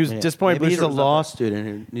Shirt. He was disappointed. Maybe Blue he's Shirt a was not law there. student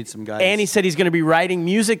who needs some guidance. And he said he's going to be writing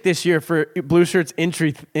music this year for Blue Shirt's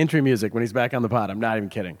entry music when he's back on the pod. I'm not even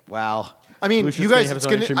kidding. wow. I mean, Blue Shirt's you gonna guys, have it's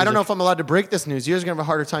his own gonna, entry I don't know music. if I'm allowed to break this news. You guys are going to have a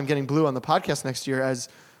harder time getting Blue on the podcast next year, as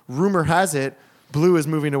rumor has it, Blue is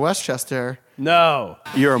moving to Westchester. No.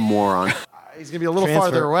 You're a moron. He's going to be a little Transfer.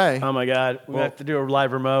 farther away. Oh my God. We have to do a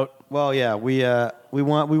live remote. Well, yeah, we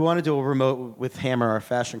want to do a remote with Hammer, our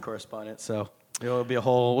fashion correspondent. So it'll be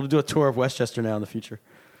we'll do a tour of Westchester now in the future.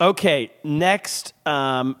 Okay. Next,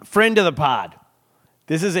 friend of the pod.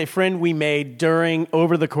 This is a friend we made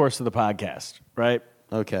over the course of the podcast, right?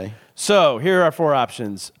 Okay. So here are our 4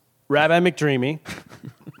 options. Rabbi McDreamy.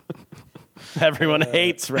 Everyone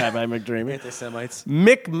hates Rabbi McDreamy. Anti-Semites.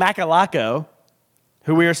 Mick Macalaco,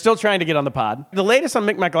 who we are still trying to get on the pod. The latest on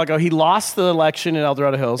Mick Macalaco, he lost the election in El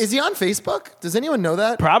Dorado Hills. Is he on Facebook? Does anyone know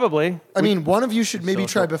that? Probably. I mean, one of you should maybe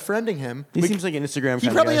try befriending him. He seems like an Instagram He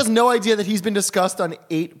kind probably of guy. has no idea that he's been discussed on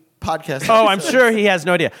 8 podcasts. Oh, I'm sure he has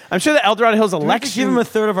no idea. I'm sure the El Dorado Hills Do we have to election. give him a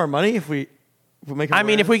third of our money if we make him I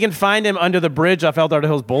mean, if we can find him under the bridge off El Dorado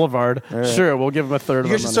Hills Boulevard, sure, we'll give him a third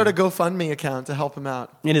You of guys our should money. start a GoFundMe account to help him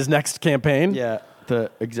out. In his next campaign. Yeah,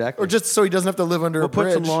 exactly. Or just so he doesn't have to live under we'll a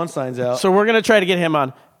bridge. put some lawn signs out. So we're going to try to get him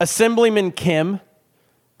on. Assemblyman Kim.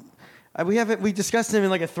 We discussed him in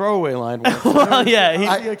like a throwaway line once. Well, yeah.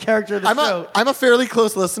 He's a character of the show. I'm a fairly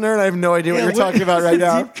close listener, and I have no idea what you're talking about right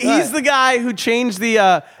now. He's the guy who changed the,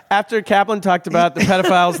 after Kaplan talked about the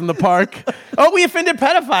pedophiles in the park. Oh, we offended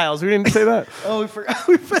pedophiles. We didn't say that. Oh, we forgot.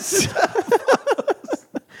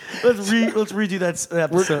 Let's redo that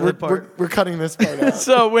episode. We're cutting this part out.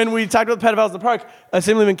 So when we talked about pedophiles in the park,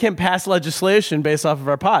 Assemblyman Kim passed legislation based off of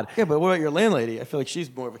our pod. Yeah, but what about your landlady? I feel like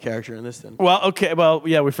she's more of a character in this than. Well, okay. Well,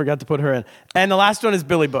 yeah, we forgot to put her in. And the last one is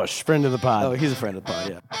Billy Bush, friend of the pod. Oh, he's a friend of the pod,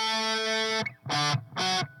 yeah.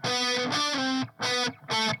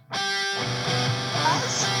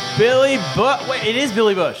 Billy Bush. Wait, it is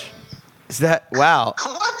Billy Bush. Is that, wow.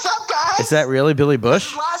 What's up, guys? Is that really Billy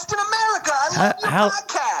Bush? Lost in America. I love your I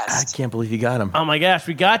podcast. can't believe you got him. Oh my gosh,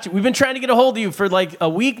 we got you. We've been trying to get a hold of you for like a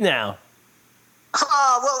week now.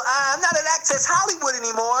 Oh, well, I'm not at Access Hollywood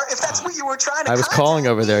anymore, if that's what you were trying to I was contact calling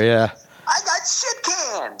over me. there, yeah. I got shit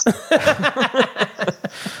canned.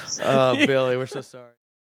 Oh, Billy, we're so sorry.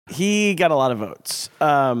 He got a lot of votes.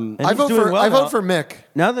 I vote for Mick.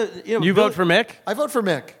 Now that You vote for Mick? I vote for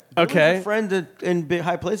Mick. Okay. a friend in big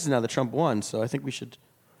high places now that Trump won, so I think we should.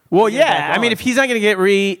 Well, Get back yeah. I mean, on. if he's not going to get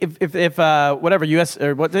if whatever U.S.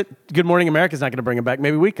 or what's it, Good Morning America's not going to bring him back,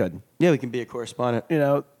 maybe we could. Yeah, we can be a correspondent. You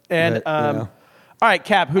know. And Right, yeah. All right,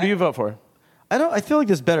 Cap. Who do you vote for? I feel like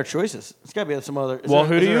there's better choices. It's got to be some other.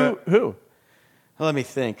 Who? Let me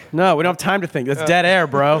think. No, we don't have time to think. That's dead air,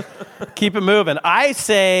 bro. Keep it moving. I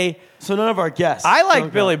say So none of our guests. I like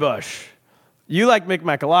don't Billy count. Bush. You like Mick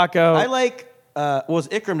Macalaco. I like.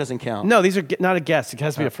 Ikram doesn't count. No, these are not a guest. It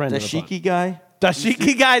has to be a friend. The of the pod. Shiki guy.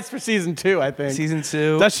 Dashiki guy's for season 2, I think. Season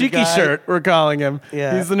 2. Dashiki The guy- shirt, we're calling him.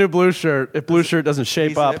 Yeah. He's the new blue shirt. If blue shirt doesn't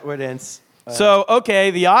shape up. We're dense. So, okay,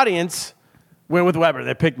 the audience went with Weber.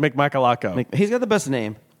 They picked Mick Macalaco. He's got the best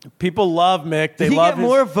name. People love Mick. They Did he love get his-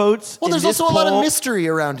 more votes? Well, in there's this also a lot of poll? mystery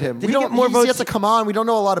around him. Did he get more votes? He has to come on. We don't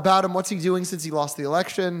know a lot about him. What's he doing since he lost the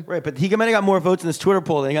election? Right, but he might have got more votes in this Twitter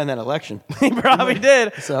poll than he got in that election. He probably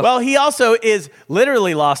did. So- Well, he also is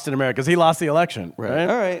literally lost in America because he lost the election. Right.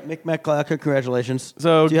 All right, Mick McClacker, congratulations.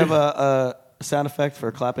 So do you have a sound effect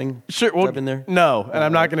for clapping? Sure. Well, Up in there? No, and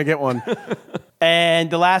I'm not going to get one. And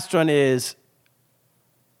the last one is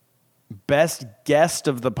best guest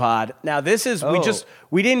of the pod. Now, this is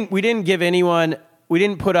we didn't give anyone, we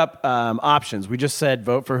didn't put up options. We just said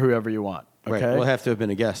vote for whoever you want. Okay. Right, we'll have to have been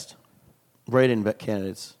a guest. Write-in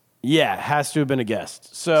candidates. Yeah, has to have been a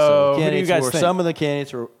guest. So who do you candidates guys were, think? some of the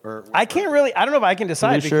candidates were I can't really. I don't know if I can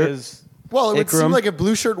decide Blue shirt. because Well, it would Ikram. seem like if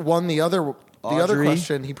Blue Shirt won the other Audrey.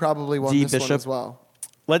 question, he probably won D. this one Bishop. as well.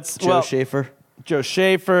 let's Joe Schaefer. Joe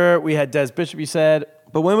Schaefer. We had Des Bishop. You said.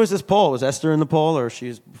 But when was this poll? Was Esther in the poll, or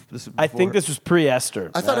she's? This is I think before? this was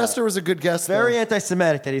pre-Esther. I thought Esther was a good guess. Very though.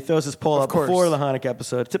 anti-Semitic that he throws his poll Of up course. before the Hanukkah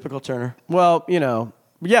episode. Typical Turner. Well,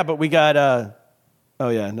 yeah, but we got. Oh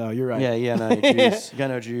yeah, no, you're right. Yeah, no Jews. You got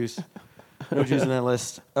no Jews. No Jews in that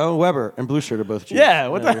list. Oh, Weber and Blue Shirt are both Jews. Yeah,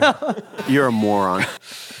 what the hell? You're a moron.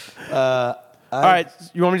 All right,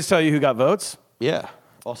 you want me to tell you who got votes? Yeah.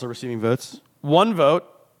 Also receiving votes. 1 vote,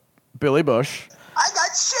 Billy Bush. I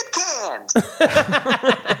got shit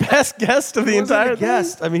canned. Best guest of the entire thing.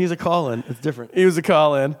 guest. I mean, he's a call-in. It's different. He was a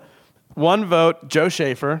call-in. 1 vote, Joe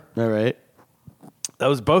Schaefer. All right. That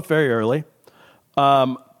was both very early.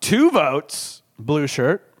 2 votes, Blue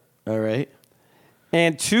Shirt. All right.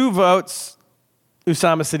 And 2 votes,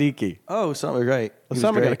 Usama Siddiqui. Oh, something right. He was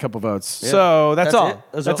Usama got great. a couple votes. Yeah. So that's all. it?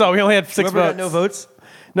 That's all. We only had 6 Weber votes. got no votes.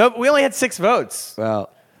 No, we only had 6 votes. Well,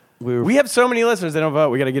 We have so many listeners, they don't vote.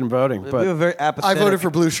 We got to get them voting. we have a But very I apathetic. voted for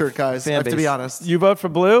Blue Shirt, guys. I Fan have to be base. honest. you vote for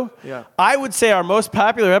Blue? Yeah. I would say our most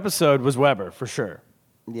popular episode was Weber, for sure.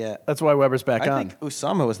 Yeah. That's why Weber's back I on. think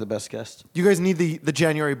Usama was the best guest. You guys need the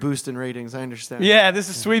January boost in ratings. I understand. Yeah, this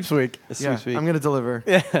is Sweeps Week. It's Yeah, sweet. I'm going to deliver.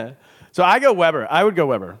 Yeah. So I go Weber. I would go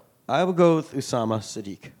Weber. I would go with Usama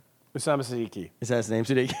Sadiq. Usama Siddiqui. Is that his name,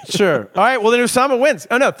 Sadiq? Sure. All right. Well, then Usama wins.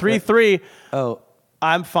 Oh, no. 3-3. Oh,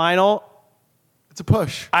 I'm final. It's a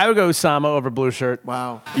push. I would go Usama over blue shirt.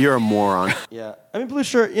 Wow. You're a moron. Yeah. I mean, blue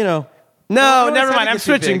shirt, you know. No, Well, never it's mind. not I'm get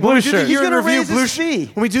too switching. big. Blue When we do the shirt. year in gonna review, raise blue his fee.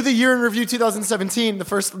 When we do the year in review 2017, the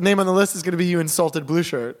first name on the list is going to be you insulted blue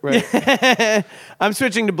shirt. Right. I'm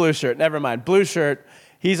switching to blue shirt. Never mind. Blue shirt.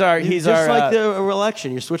 He's our. Just like the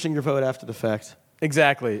election, you're switching your vote after the fact.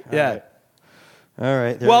 Exactly. Yeah. right. All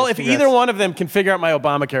right. there Well, it is. if Congrats. either one of them can figure out my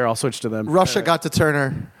Obamacare, I'll switch to them. Russia got to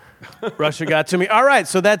Turner. Russia got to me. All right,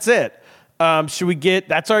 so that's it. Should we get?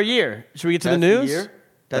 That's our year. Should we get to That's the news? year?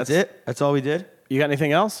 That's it? That's all we did? You got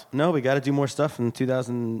anything else? No, we got to do more stuff in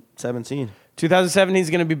 2017. 2017 is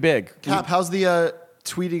going to be big. Cap, how's the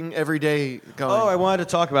tweeting every day going? Oh, I wanted to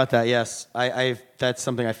talk about that. Yes, that's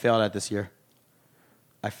something I failed at this year.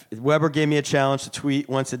 Weber gave me a challenge to tweet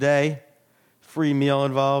once a day, free meal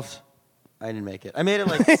involved. I didn't make it. I made it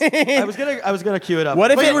like I was gonna queue it up. What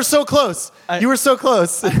if But it- you were so close. You were so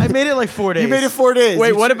close. I made it like 4 days. You made it 4 days. Wait,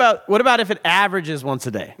 You what tre- about if it averages once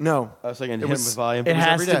a day? No. I was thinking hit was- with volume. It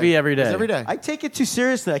has every to day. be every It was day. every day. I take it too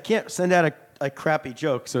seriously. I can't send out a crappy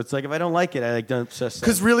joke. So it's like if I don't like it, I like don't just say.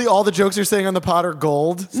 Because really, all the jokes you're saying on the pod are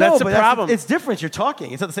gold. That's the but problem. It's different. You're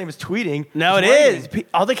talking. It's not the same as tweeting. No, it It's writing. is.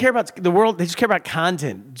 All they care about the world. They just care about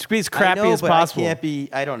content. Just be as crappy I know, as but possible. I can't be.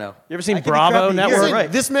 I don't know. You ever seen I can be Bravo crappy Network? here, Listen,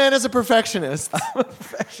 right. This man is a perfectionist.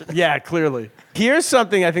 Yeah, clearly. Here's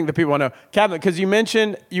something I think that people want to know, Captain, because you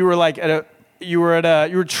mentioned you were like you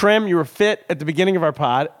were trim, you were fit at the beginning of our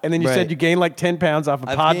pod, and then you Right. said you gained like 10 pounds off of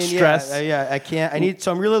I've pod gained- stress. Yeah, I can't. I need.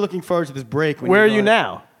 So I'm really looking forward to this break. Where are you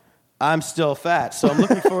now? I'm still fat, so I'm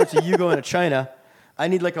looking forward to you going to China. I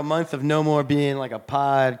need like a month of no more being like a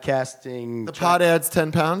podcasting. The pod adds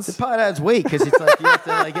 10 pounds. The pod adds weight because it's like you have to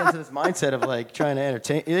like get into this mindset of like trying to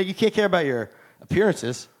entertain. You can't care about your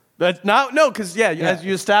appearances. That's not because as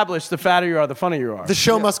you established, the fatter you are, the funnier you are. The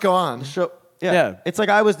show must go on. So yeah. Yeah. It's like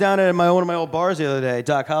I was down at one of my old bars the other day,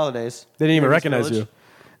 Doc Holliday's. They didn't even in East recognize Village. you.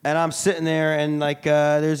 And I'm sitting there, and like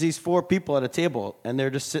there's these 4 people at a table, and they're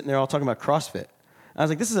just sitting there all talking about CrossFit. I was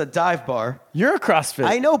like, this is a dive bar. You're a CrossFit.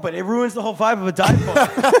 I know, but it ruins the whole vibe of a dive bar.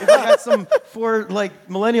 If I got some 4 like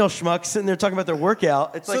millennial schmucks sitting there talking about their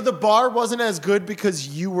workout, it's So like the bar wasn't as good because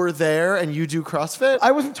you were there and you do CrossFit?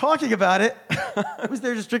 I wasn't talking about it. I was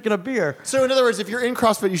there just drinking a beer. So in other words, if you're in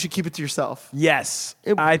CrossFit, you should keep it to yourself. Yes,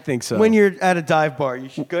 I think so. When you're at a dive bar, you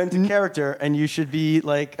should go into character, and you should be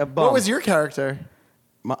like a bum. What was your character?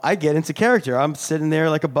 I get into character. I'm sitting there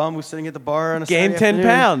like a bum who's sitting at the bar on a Gained Saturday 10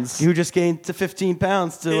 afternoon, pounds. Who just gained to 15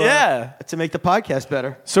 pounds to make the podcast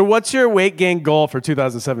better. So what's your weight gain goal for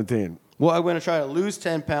 2017? Well, I'm going to try to lose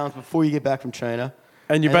 10 pounds before you get back from China.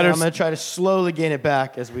 And you then better I'm going to try to slowly gain it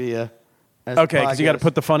back as we. As the Okay, because you got to podcast-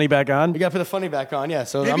 put the funny back on. You got to put the funny back on, yeah.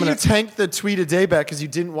 So Maybe I'm gonna. you tanked the tweet a day back because you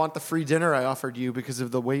didn't want the free dinner I offered you because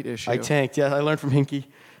of the weight issue. I tanked. Yeah, I learned from Hinky.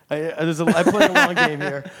 I played a long game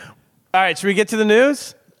here. All right, should we get to the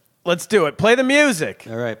news? Let's do it. Play the music.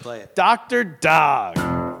 All right, play it. Dr. Dog.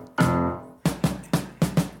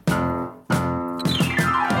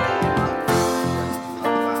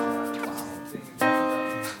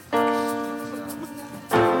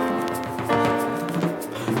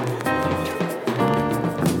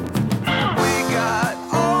 We got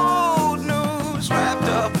old news wrapped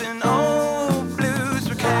up in old blues.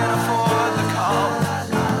 We can't afford the call.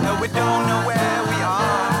 No, we don't know where we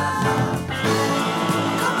are.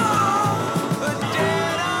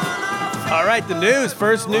 All right, the news.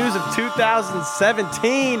 First news of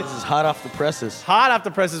 2017. This is hot off the presses. Hot off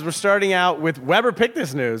the presses. We're starting out with Weber picked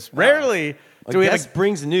this news. Rarely do we have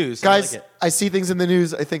brings news, Guys, I like it. I see things in the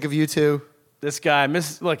news. I think of you too. this guy.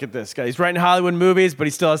 Look at this guy. He's writing Hollywood movies, but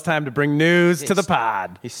he still has time to bring news to the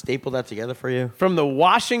pod. He stapled that together for you. From the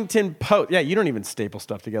Washington Post. Yeah, you don't even staple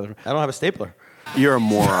stuff together. I don't have a stapler. You're a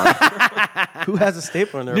moron. Who has a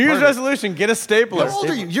stapler in their New Year's apartment? resolution: get a stapler. How old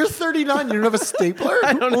are you? You're 39. You don't have a stapler?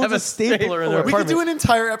 I don't Who have owns a a stapler in their We could apartment? do an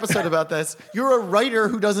entire episode about this. You're a writer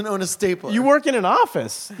who doesn't own a stapler. You work in an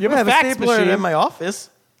office. You I have have a a fax stapler machine. in my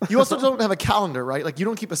office. You also don't have a calendar, right? Like you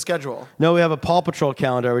don't keep a schedule. No, we have a Paw Patrol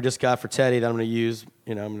calendar we just got for Teddy that I'm going to use.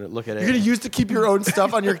 I'm going to look at it. You're going to use to keep your own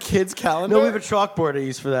stuff on your kid's calendar? No, we have a chalkboard I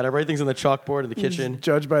use for that. Everything's on the chalkboard in the kitchen.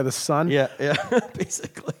 Judged by the sun. Yeah,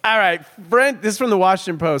 basically. All right, this is from the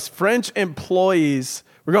Washington Post. French employees,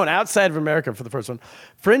 we're going outside of America for the first one.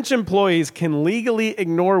 French employees can legally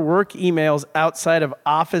ignore work emails outside of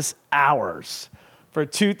office hours for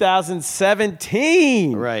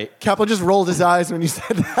 2017. Right. Kaplan just rolled his eyes when you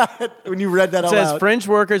said that, when you read that It out says loud. French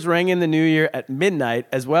workers rang in the new year at midnight,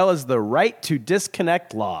 as well as the right to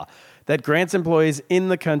disconnect law. that grants employees in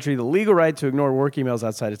the country the legal right to ignore work emails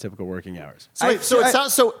outside of typical working hours.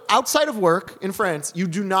 So outside of work in France, you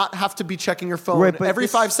do not have to be checking your phone Right, but every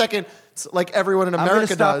 5 seconds like everyone in America I'm going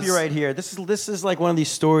to stop does. you right here. This is like one of these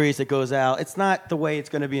stories that goes out. It's not the way it's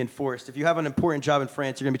going to be enforced. If you have an important job in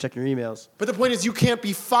France, you're going to be checking your emails. But the point is, you can't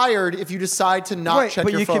be fired if you decide to not check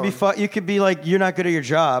your phone. But you could be like, you're not good at your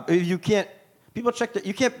job. You can't. People check that.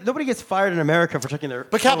 You can't. Nobody gets fired in America for checking their.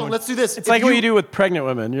 But Kaplan, let's do this. It's like what you do with pregnant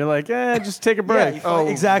women. You're like, just take a break.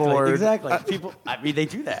 Exactly. Lord. Exactly. People. I mean, they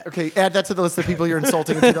do that. Okay, add that to the list of people you're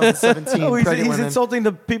insulting in 2017. He's insulting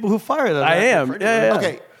the people who fired them. I am. Yeah.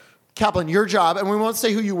 Okay. Kaplan, your job, and we won't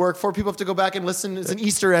say who you work for. People have to go back and listen as an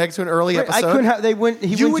Easter egg to an early episode. I couldn't have. They wouldn't.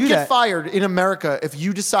 You would get fired in America if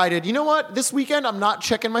you decided, you know what, this weekend I'm not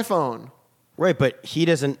checking my phone. Right, but he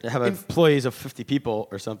doesn't have employees of 50 people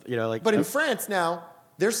or something. You know, like. But in France now,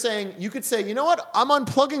 they're saying you could say, you know what, I'm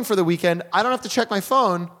unplugging for the weekend. I don't have to check my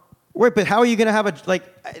phone. Right, but how are you going to have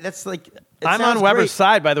that's like. I'm on Weber's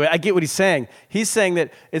side, by the way. I get what he's saying. He's saying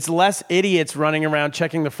that it's less idiots running around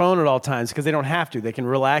checking the phone at all times because they don't have to. They can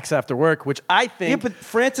relax after work, which I think. Yeah, but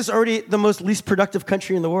France is already the most least productive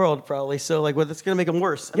country in the world, probably. So, that's going to make them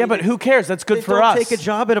worse. But who cares? That's good for us. Take a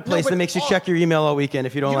job at a place that makes you check your email all weekend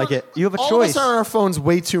if you don't like it. You have a choice. All of us are on our phones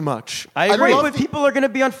way too much. I agree. But people are going to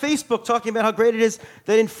be on Facebook talking about how great it is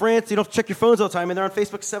that in France you don't have to check your phones all the time, and they're on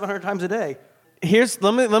Facebook 700 times a day.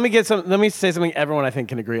 Let me say something everyone I think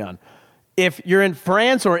can agree on. If you're in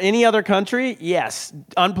France or any other country, yes,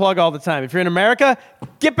 unplug all the time. If you're in America,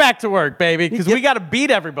 get back to work, baby, because we got to beat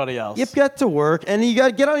everybody else. You get to work, and you got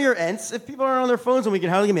to get on your ents. If people aren't on their phones, then we can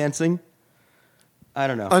hardly be ensing. I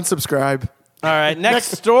don't know. Unsubscribe. All right,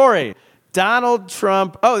 next story. Donald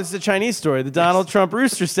Trump. Oh, this is a Chinese story. The Donald Trump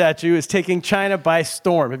rooster statue is taking China by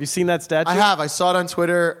storm. Have you seen that statue? I have. I saw it on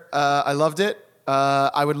Twitter. I loved it.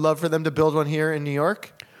 I would love for them to build one here in New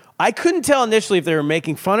York. I couldn't tell initially if they were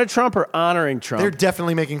making fun of Trump or honoring Trump. They're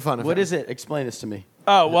definitely making fun of him. What is it? Explain this to me.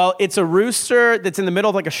 Oh, well, it's a rooster that's in the middle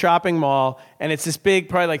of like a shopping mall, and it's this big,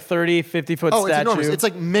 probably like 30, 50-foot statue. It's enormous. It's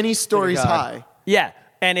like many stories high. Yeah.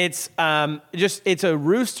 And it's it's a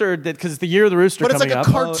rooster that because it's the year of the rooster coming up. But it's like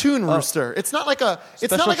a cartoon rooster. It's not like a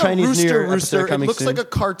Chinese rooster. It looks soon. like a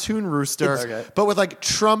cartoon rooster, but with like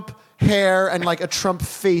Trump hair and like a Trump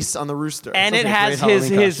face on the rooster. And it has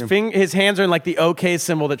his hands are in like the OK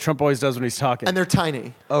symbol that Trump always does when he's talking. And they're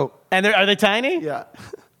tiny. Oh. And are they tiny? Yeah.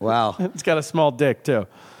 Wow. It's got a small dick too.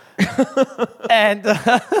 And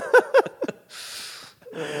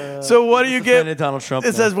so what do you get? Donald Trump.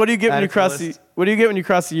 It says, what do you get when you cross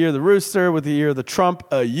the year of the rooster with the year of the Trump?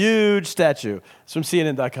 A huge statue. It's from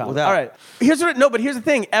CNN.com. All right. Here's the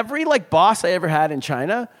thing. Every boss I ever had in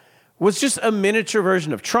China was just a miniature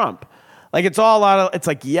version of Trump. Like it's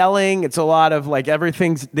like yelling. It's a lot of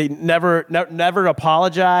everything's. They never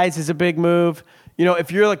apologize is a big move. You know,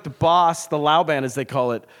 if you're like the boss, the Laoban as they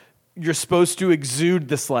call it, you're supposed to exude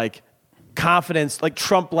this confidence, like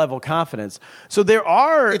Trump level confidence. So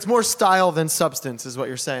it's more style than substance is what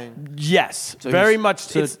you're saying. Yes, very much.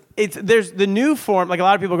 There's the new form, like a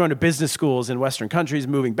lot of people are going to business schools in Western countries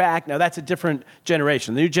moving back. Now that's a different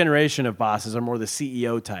generation. The new generation of bosses are more the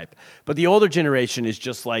CEO type. But the older generation is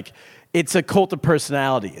just it's a cult of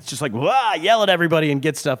personality. It's just yell at everybody and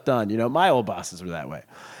get stuff done. You know, my old bosses were that way.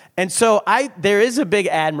 And so there is a big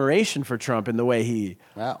admiration for Trump in the way he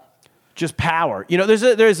just power. You know,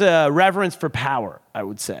 there's a reverence for power, I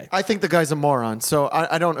would say. I think the guy's a moron, so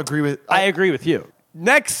I don't agree with... I agree with you.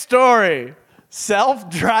 Next story.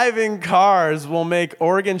 Self-driving cars will make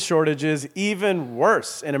organ shortages even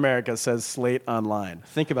worse in America, says Slate Online.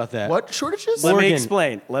 Think about that. What shortages? Let me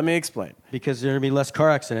explain. Because there are going to be less car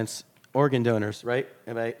accidents, organ donors, right?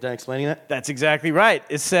 Am I done explaining that? That's exactly right.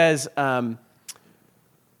 It says...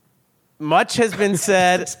 Much has been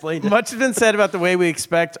said about the way we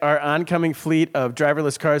expect our oncoming fleet of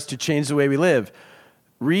driverless cars to change the way we live,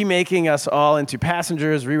 remaking us all into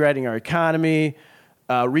passengers, rewriting our economy,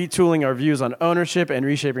 retooling our views on ownership, and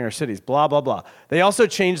reshaping our cities. Blah blah blah. They also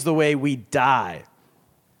change the way we die.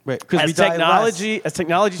 Right, as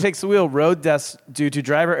technology takes the wheel, road deaths due to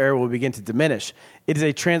driver error will begin to diminish. It is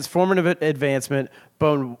a transformative advancement,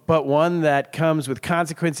 but one that comes with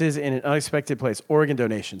consequences in an unexpected place. Organ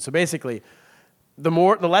donation. So basically, the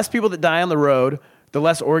less people that die on the road, the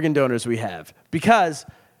less organ donors we have. Because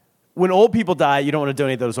when old people die, you don't want to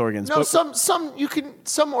donate those organs. No,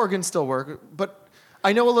 some organs still work, but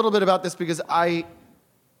I know a little bit about this because I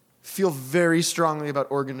feel very strongly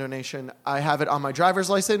about organ donation. I have it on my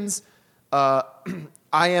driver's license. I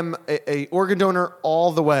am a organ donor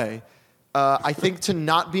all the way. I think to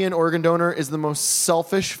not be an organ donor is the most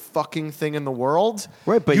selfish fucking thing in the world.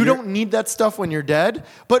 Right, but you you're- don't need that stuff when you're dead.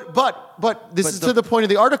 But this is to the point of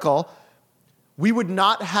the article. We would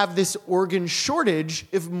not have this organ shortage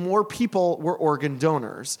if more people were organ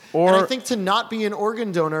donors. And I think to not be an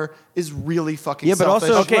organ donor is really fucking selfish.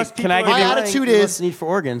 also, Okay, can I give my you- attitude less is need for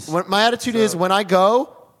organs. my attitude is when I go,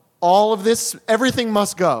 all of this, everything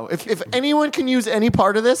must go. If anyone can use any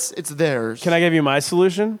part of this, it's theirs. Can I give you my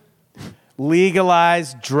solution?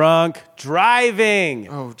 Legalize drunk driving.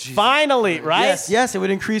 Oh, Jesus. Finally, right? Yes, it would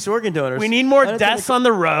increase organ donors. We need more deaths on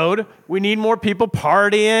the road. We need more people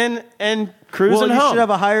partying and cruising Well, you home. should have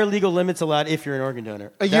a higher legal limits allowed if you're an organ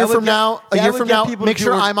donor. A year from now, people make to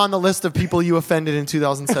sure do I'm on the list of people you offended in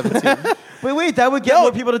 2017. Wait, that would get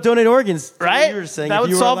more people to donate organs. Right? You were saying That if would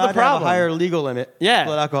you were solve the allowed to have problem. a higher legal limit. Yeah.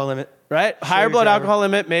 Blood alcohol limit. right? Higher your blood driver. alcohol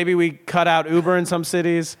limit. Maybe we cut out Uber in some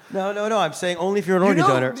cities. No. I'm saying only if you're an organ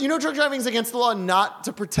donor. You know drunk driving is against the law not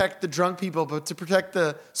to protect the drunk people, but to protect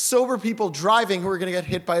the sober people driving who are going to get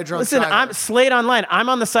hit by a drunk Listen, driver. I'm Slate Online. I'm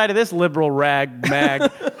on the side of this liberal rag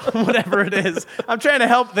mag, whatever it is. I'm trying to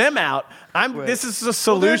help them out. This is a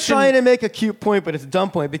Well, they're solution. trying to make a cute point, but it's a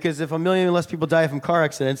dumb point because if 1 million less people die from car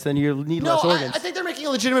accidents, then you need no, less organs. I think they're making a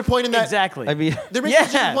legitimate point in that. Exactly. I mean, They're making a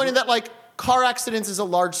legitimate point in that, like, car accidents is a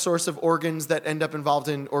large source of organs that end up involved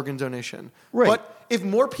in organ donation. Right. But if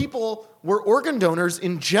more people were organ donors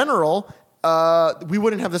in general, we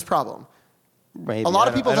wouldn't have this problem. maybe. A lot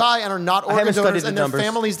of I don't- people I don't- die and are not I organ haven't studied donors, the and their numbers.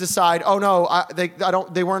 families decide, oh no,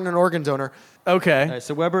 they weren't an organ donor. Okay. All right,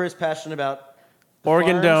 so Weber is passionate about the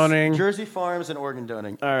Organ farms, doning. Jersey farms, and organ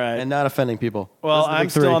doning. All right. and not offending people. Well, Those are the I'm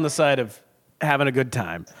big still three. on the side of having a good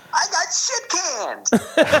time. I got shit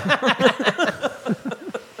canned.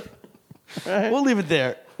 We'll leave it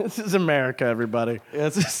there. This is America, everybody. Yeah,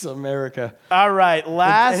 this is America. All right,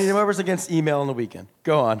 last. And Weber's against email on the weekend.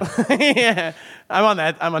 Go on. Yeah, I'm on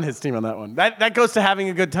that. I'm on his team on that one. That goes to having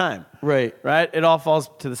a good time. Right. Right? It all falls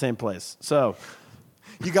to the same place. So,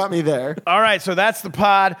 You got me there. all right, so that's the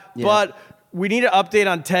pod. Yeah. But we need an update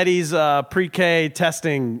on Teddy's pre-K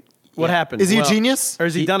testing. What happened? Is he a Well, genius? Or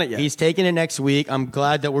has he done it yet? He's taking it next week. I'm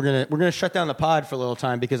glad that we're gonna shut down the pod for a little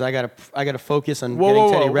time because I gotta focus on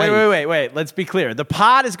getting Teddy ready. Wait. Let's be clear. The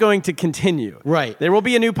pod is going to continue. Right. There will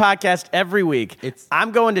be a new podcast every week.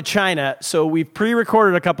 I'm going to China, so we've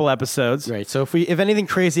pre-recorded a couple episodes. Right. So if anything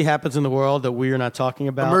crazy happens in the world that we are not talking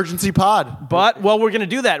about, Emergency pod. But we're going to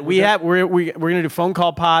do that. We're going to do phone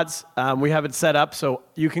call pods. We have it set up so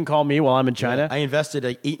you can call me while I'm in China. I invested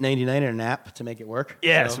like $8.99 in an app to make it work.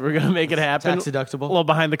 Yes, So- we're going to make it happen. Tax deductible. A little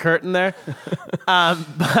behind the curtain there. And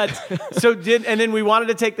then we wanted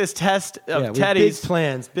to take this test of Yeah, we have Teddy's. big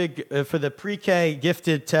plans, for the pre-K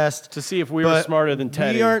gifted test To see if we were but smarter than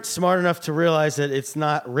Teddy. We aren't smart enough to realize that it's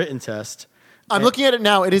not written test. I'm looking at it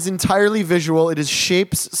now. It is entirely visual. It is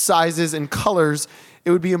shapes, sizes, and colors.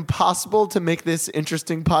 It would be impossible to make this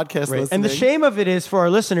interesting podcast listening. And the shame of it is for our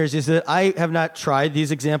listeners is that I have not tried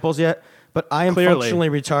these examples yet, but I am Clearly. functionally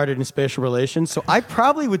retarded in spatial relations, so I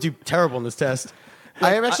probably would do terrible in this test.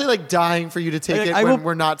 I am actually dying for you to take it I when will-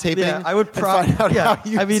 we're not taping. Yeah, I would and find out how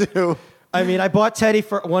you do. I mean, I bought Teddy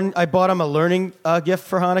I bought him a learning gift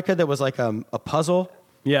for Hanukkah that was like a puzzle.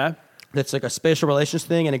 Yeah. That's like a spatial relations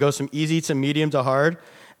thing, and it goes from easy to medium to hard.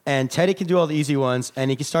 And Teddy can do all the easy ones, and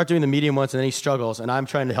he can start doing the medium ones, and then he struggles. And I'm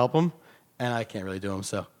trying to help him, and I can't really do them.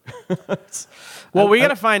 So, Well, we got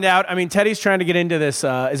to find out. I mean, Teddy's trying to get into this.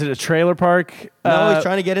 Is it a trailer park? no, he's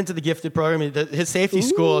trying to get into the gifted program. His safety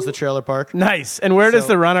school is the trailer park. Nice. And where does So-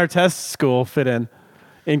 the Run Our Test school fit in?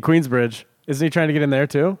 In Queensbridge. Isn't he trying to get in there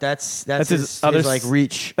too? That's his other like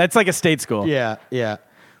reach. That's like a state school. Yeah.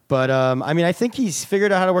 But I mean, I think he's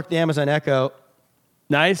figured out how to work the Amazon Echo.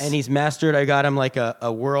 Nice. And he's mastered. I got him like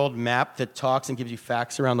a world map that talks and gives you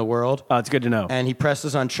facts around the world. Oh, it's good to know. And he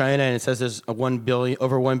presses on China, and it says there's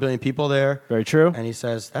over 1 billion people there. Very true. And he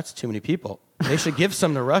says that's too many people. They should give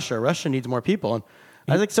some to Russia. Russia needs more people. And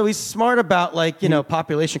I was like, so he's smart about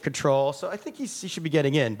population control. So I think he should be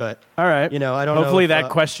getting in. But All right. I don't know. Hopefully if, that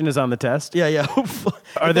question is on the test. Yeah. Hopefully.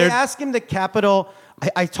 Are If they there- ask him the capital?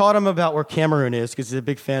 I taught him about where Cameroon is because he's a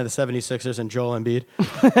big fan of the 76ers and Joel Embiid.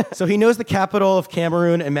 So he knows the capital of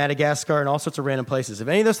Cameroon and Madagascar and all sorts of random places. If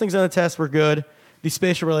any of those things on the test were good, these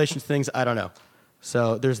spatial relations things, I don't know.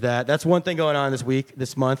 So there's that. That's one thing going on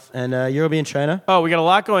this month. And you'll be in China. Oh, we got a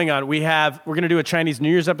lot going on. We're going to do a Chinese New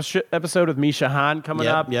Year's episode with Misha Han coming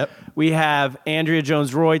up. Yep. We have Andrea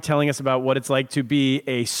Jones-Roy telling us about what it's like to be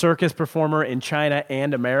a circus performer in China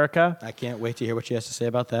and America. I can't wait to hear what she has to say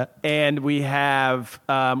about that. And we have,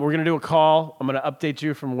 we're going to do a call. I'm going to update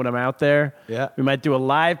you from when I'm out there. Yeah. We might do a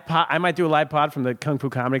live pod. I might do a live pod from the Kung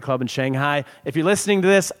Fu Comedy Club in Shanghai. If you're listening to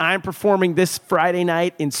this, I'm performing this Friday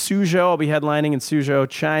night in Suzhou. I'll be headlining in Suzhou,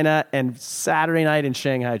 China, and Saturday night in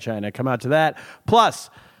Shanghai, China. Come out to that. Plus,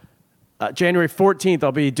 January 14th,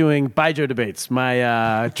 I'll be doing Baijiu Debates,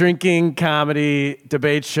 my drinking comedy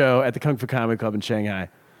debate show at the Kung Fu Comedy Club in Shanghai.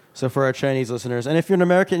 So for our Chinese listeners, and if you're an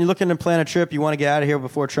American, you're looking to plan a trip, you want to get out of here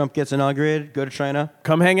before Trump gets inaugurated, go to China.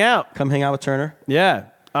 Come hang out. Come hang out with Turner. Yeah.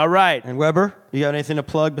 All right. And Weber, you got anything to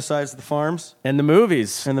plug besides the farms? And the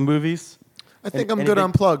movies. And the movies? I think I'm good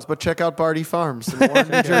on plugs, but check out Barty Farms in Warren,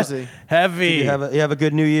 New Jersey. Heavy. You have a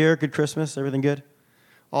good New Year, good Christmas, everything good?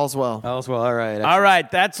 All's well. All's well. All right. All right.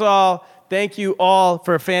 That's all. Thank you all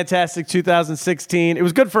for a fantastic 2016. It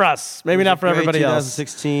was good for us. Maybe not for everybody else.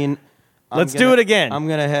 2016. Let's do it again. I'm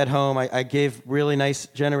going to head home. I gave really nice,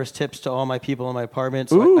 generous tips to all my people in my apartment.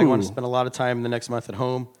 So I want to spend a lot of time in the next month at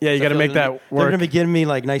home. Yeah, you got to make that work. They're going to be giving me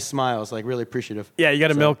like nice smiles, like really appreciative. Yeah, you got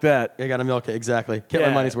to milk that. I got to milk it, exactly. Get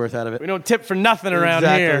my money's worth out of it. We don't tip for nothing around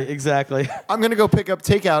here. Exactly. I'm going to go pick up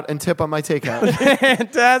takeout and tip on my takeout.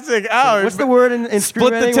 Fantastic. Oh, what's the word in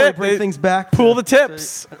split the tip? Bring things back. Pool the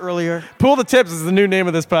tips. Earlier. Pool the tips is the new name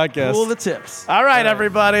of this podcast. Pool the tips. All right,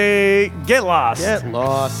 everybody. Get lost. Get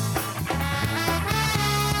lost.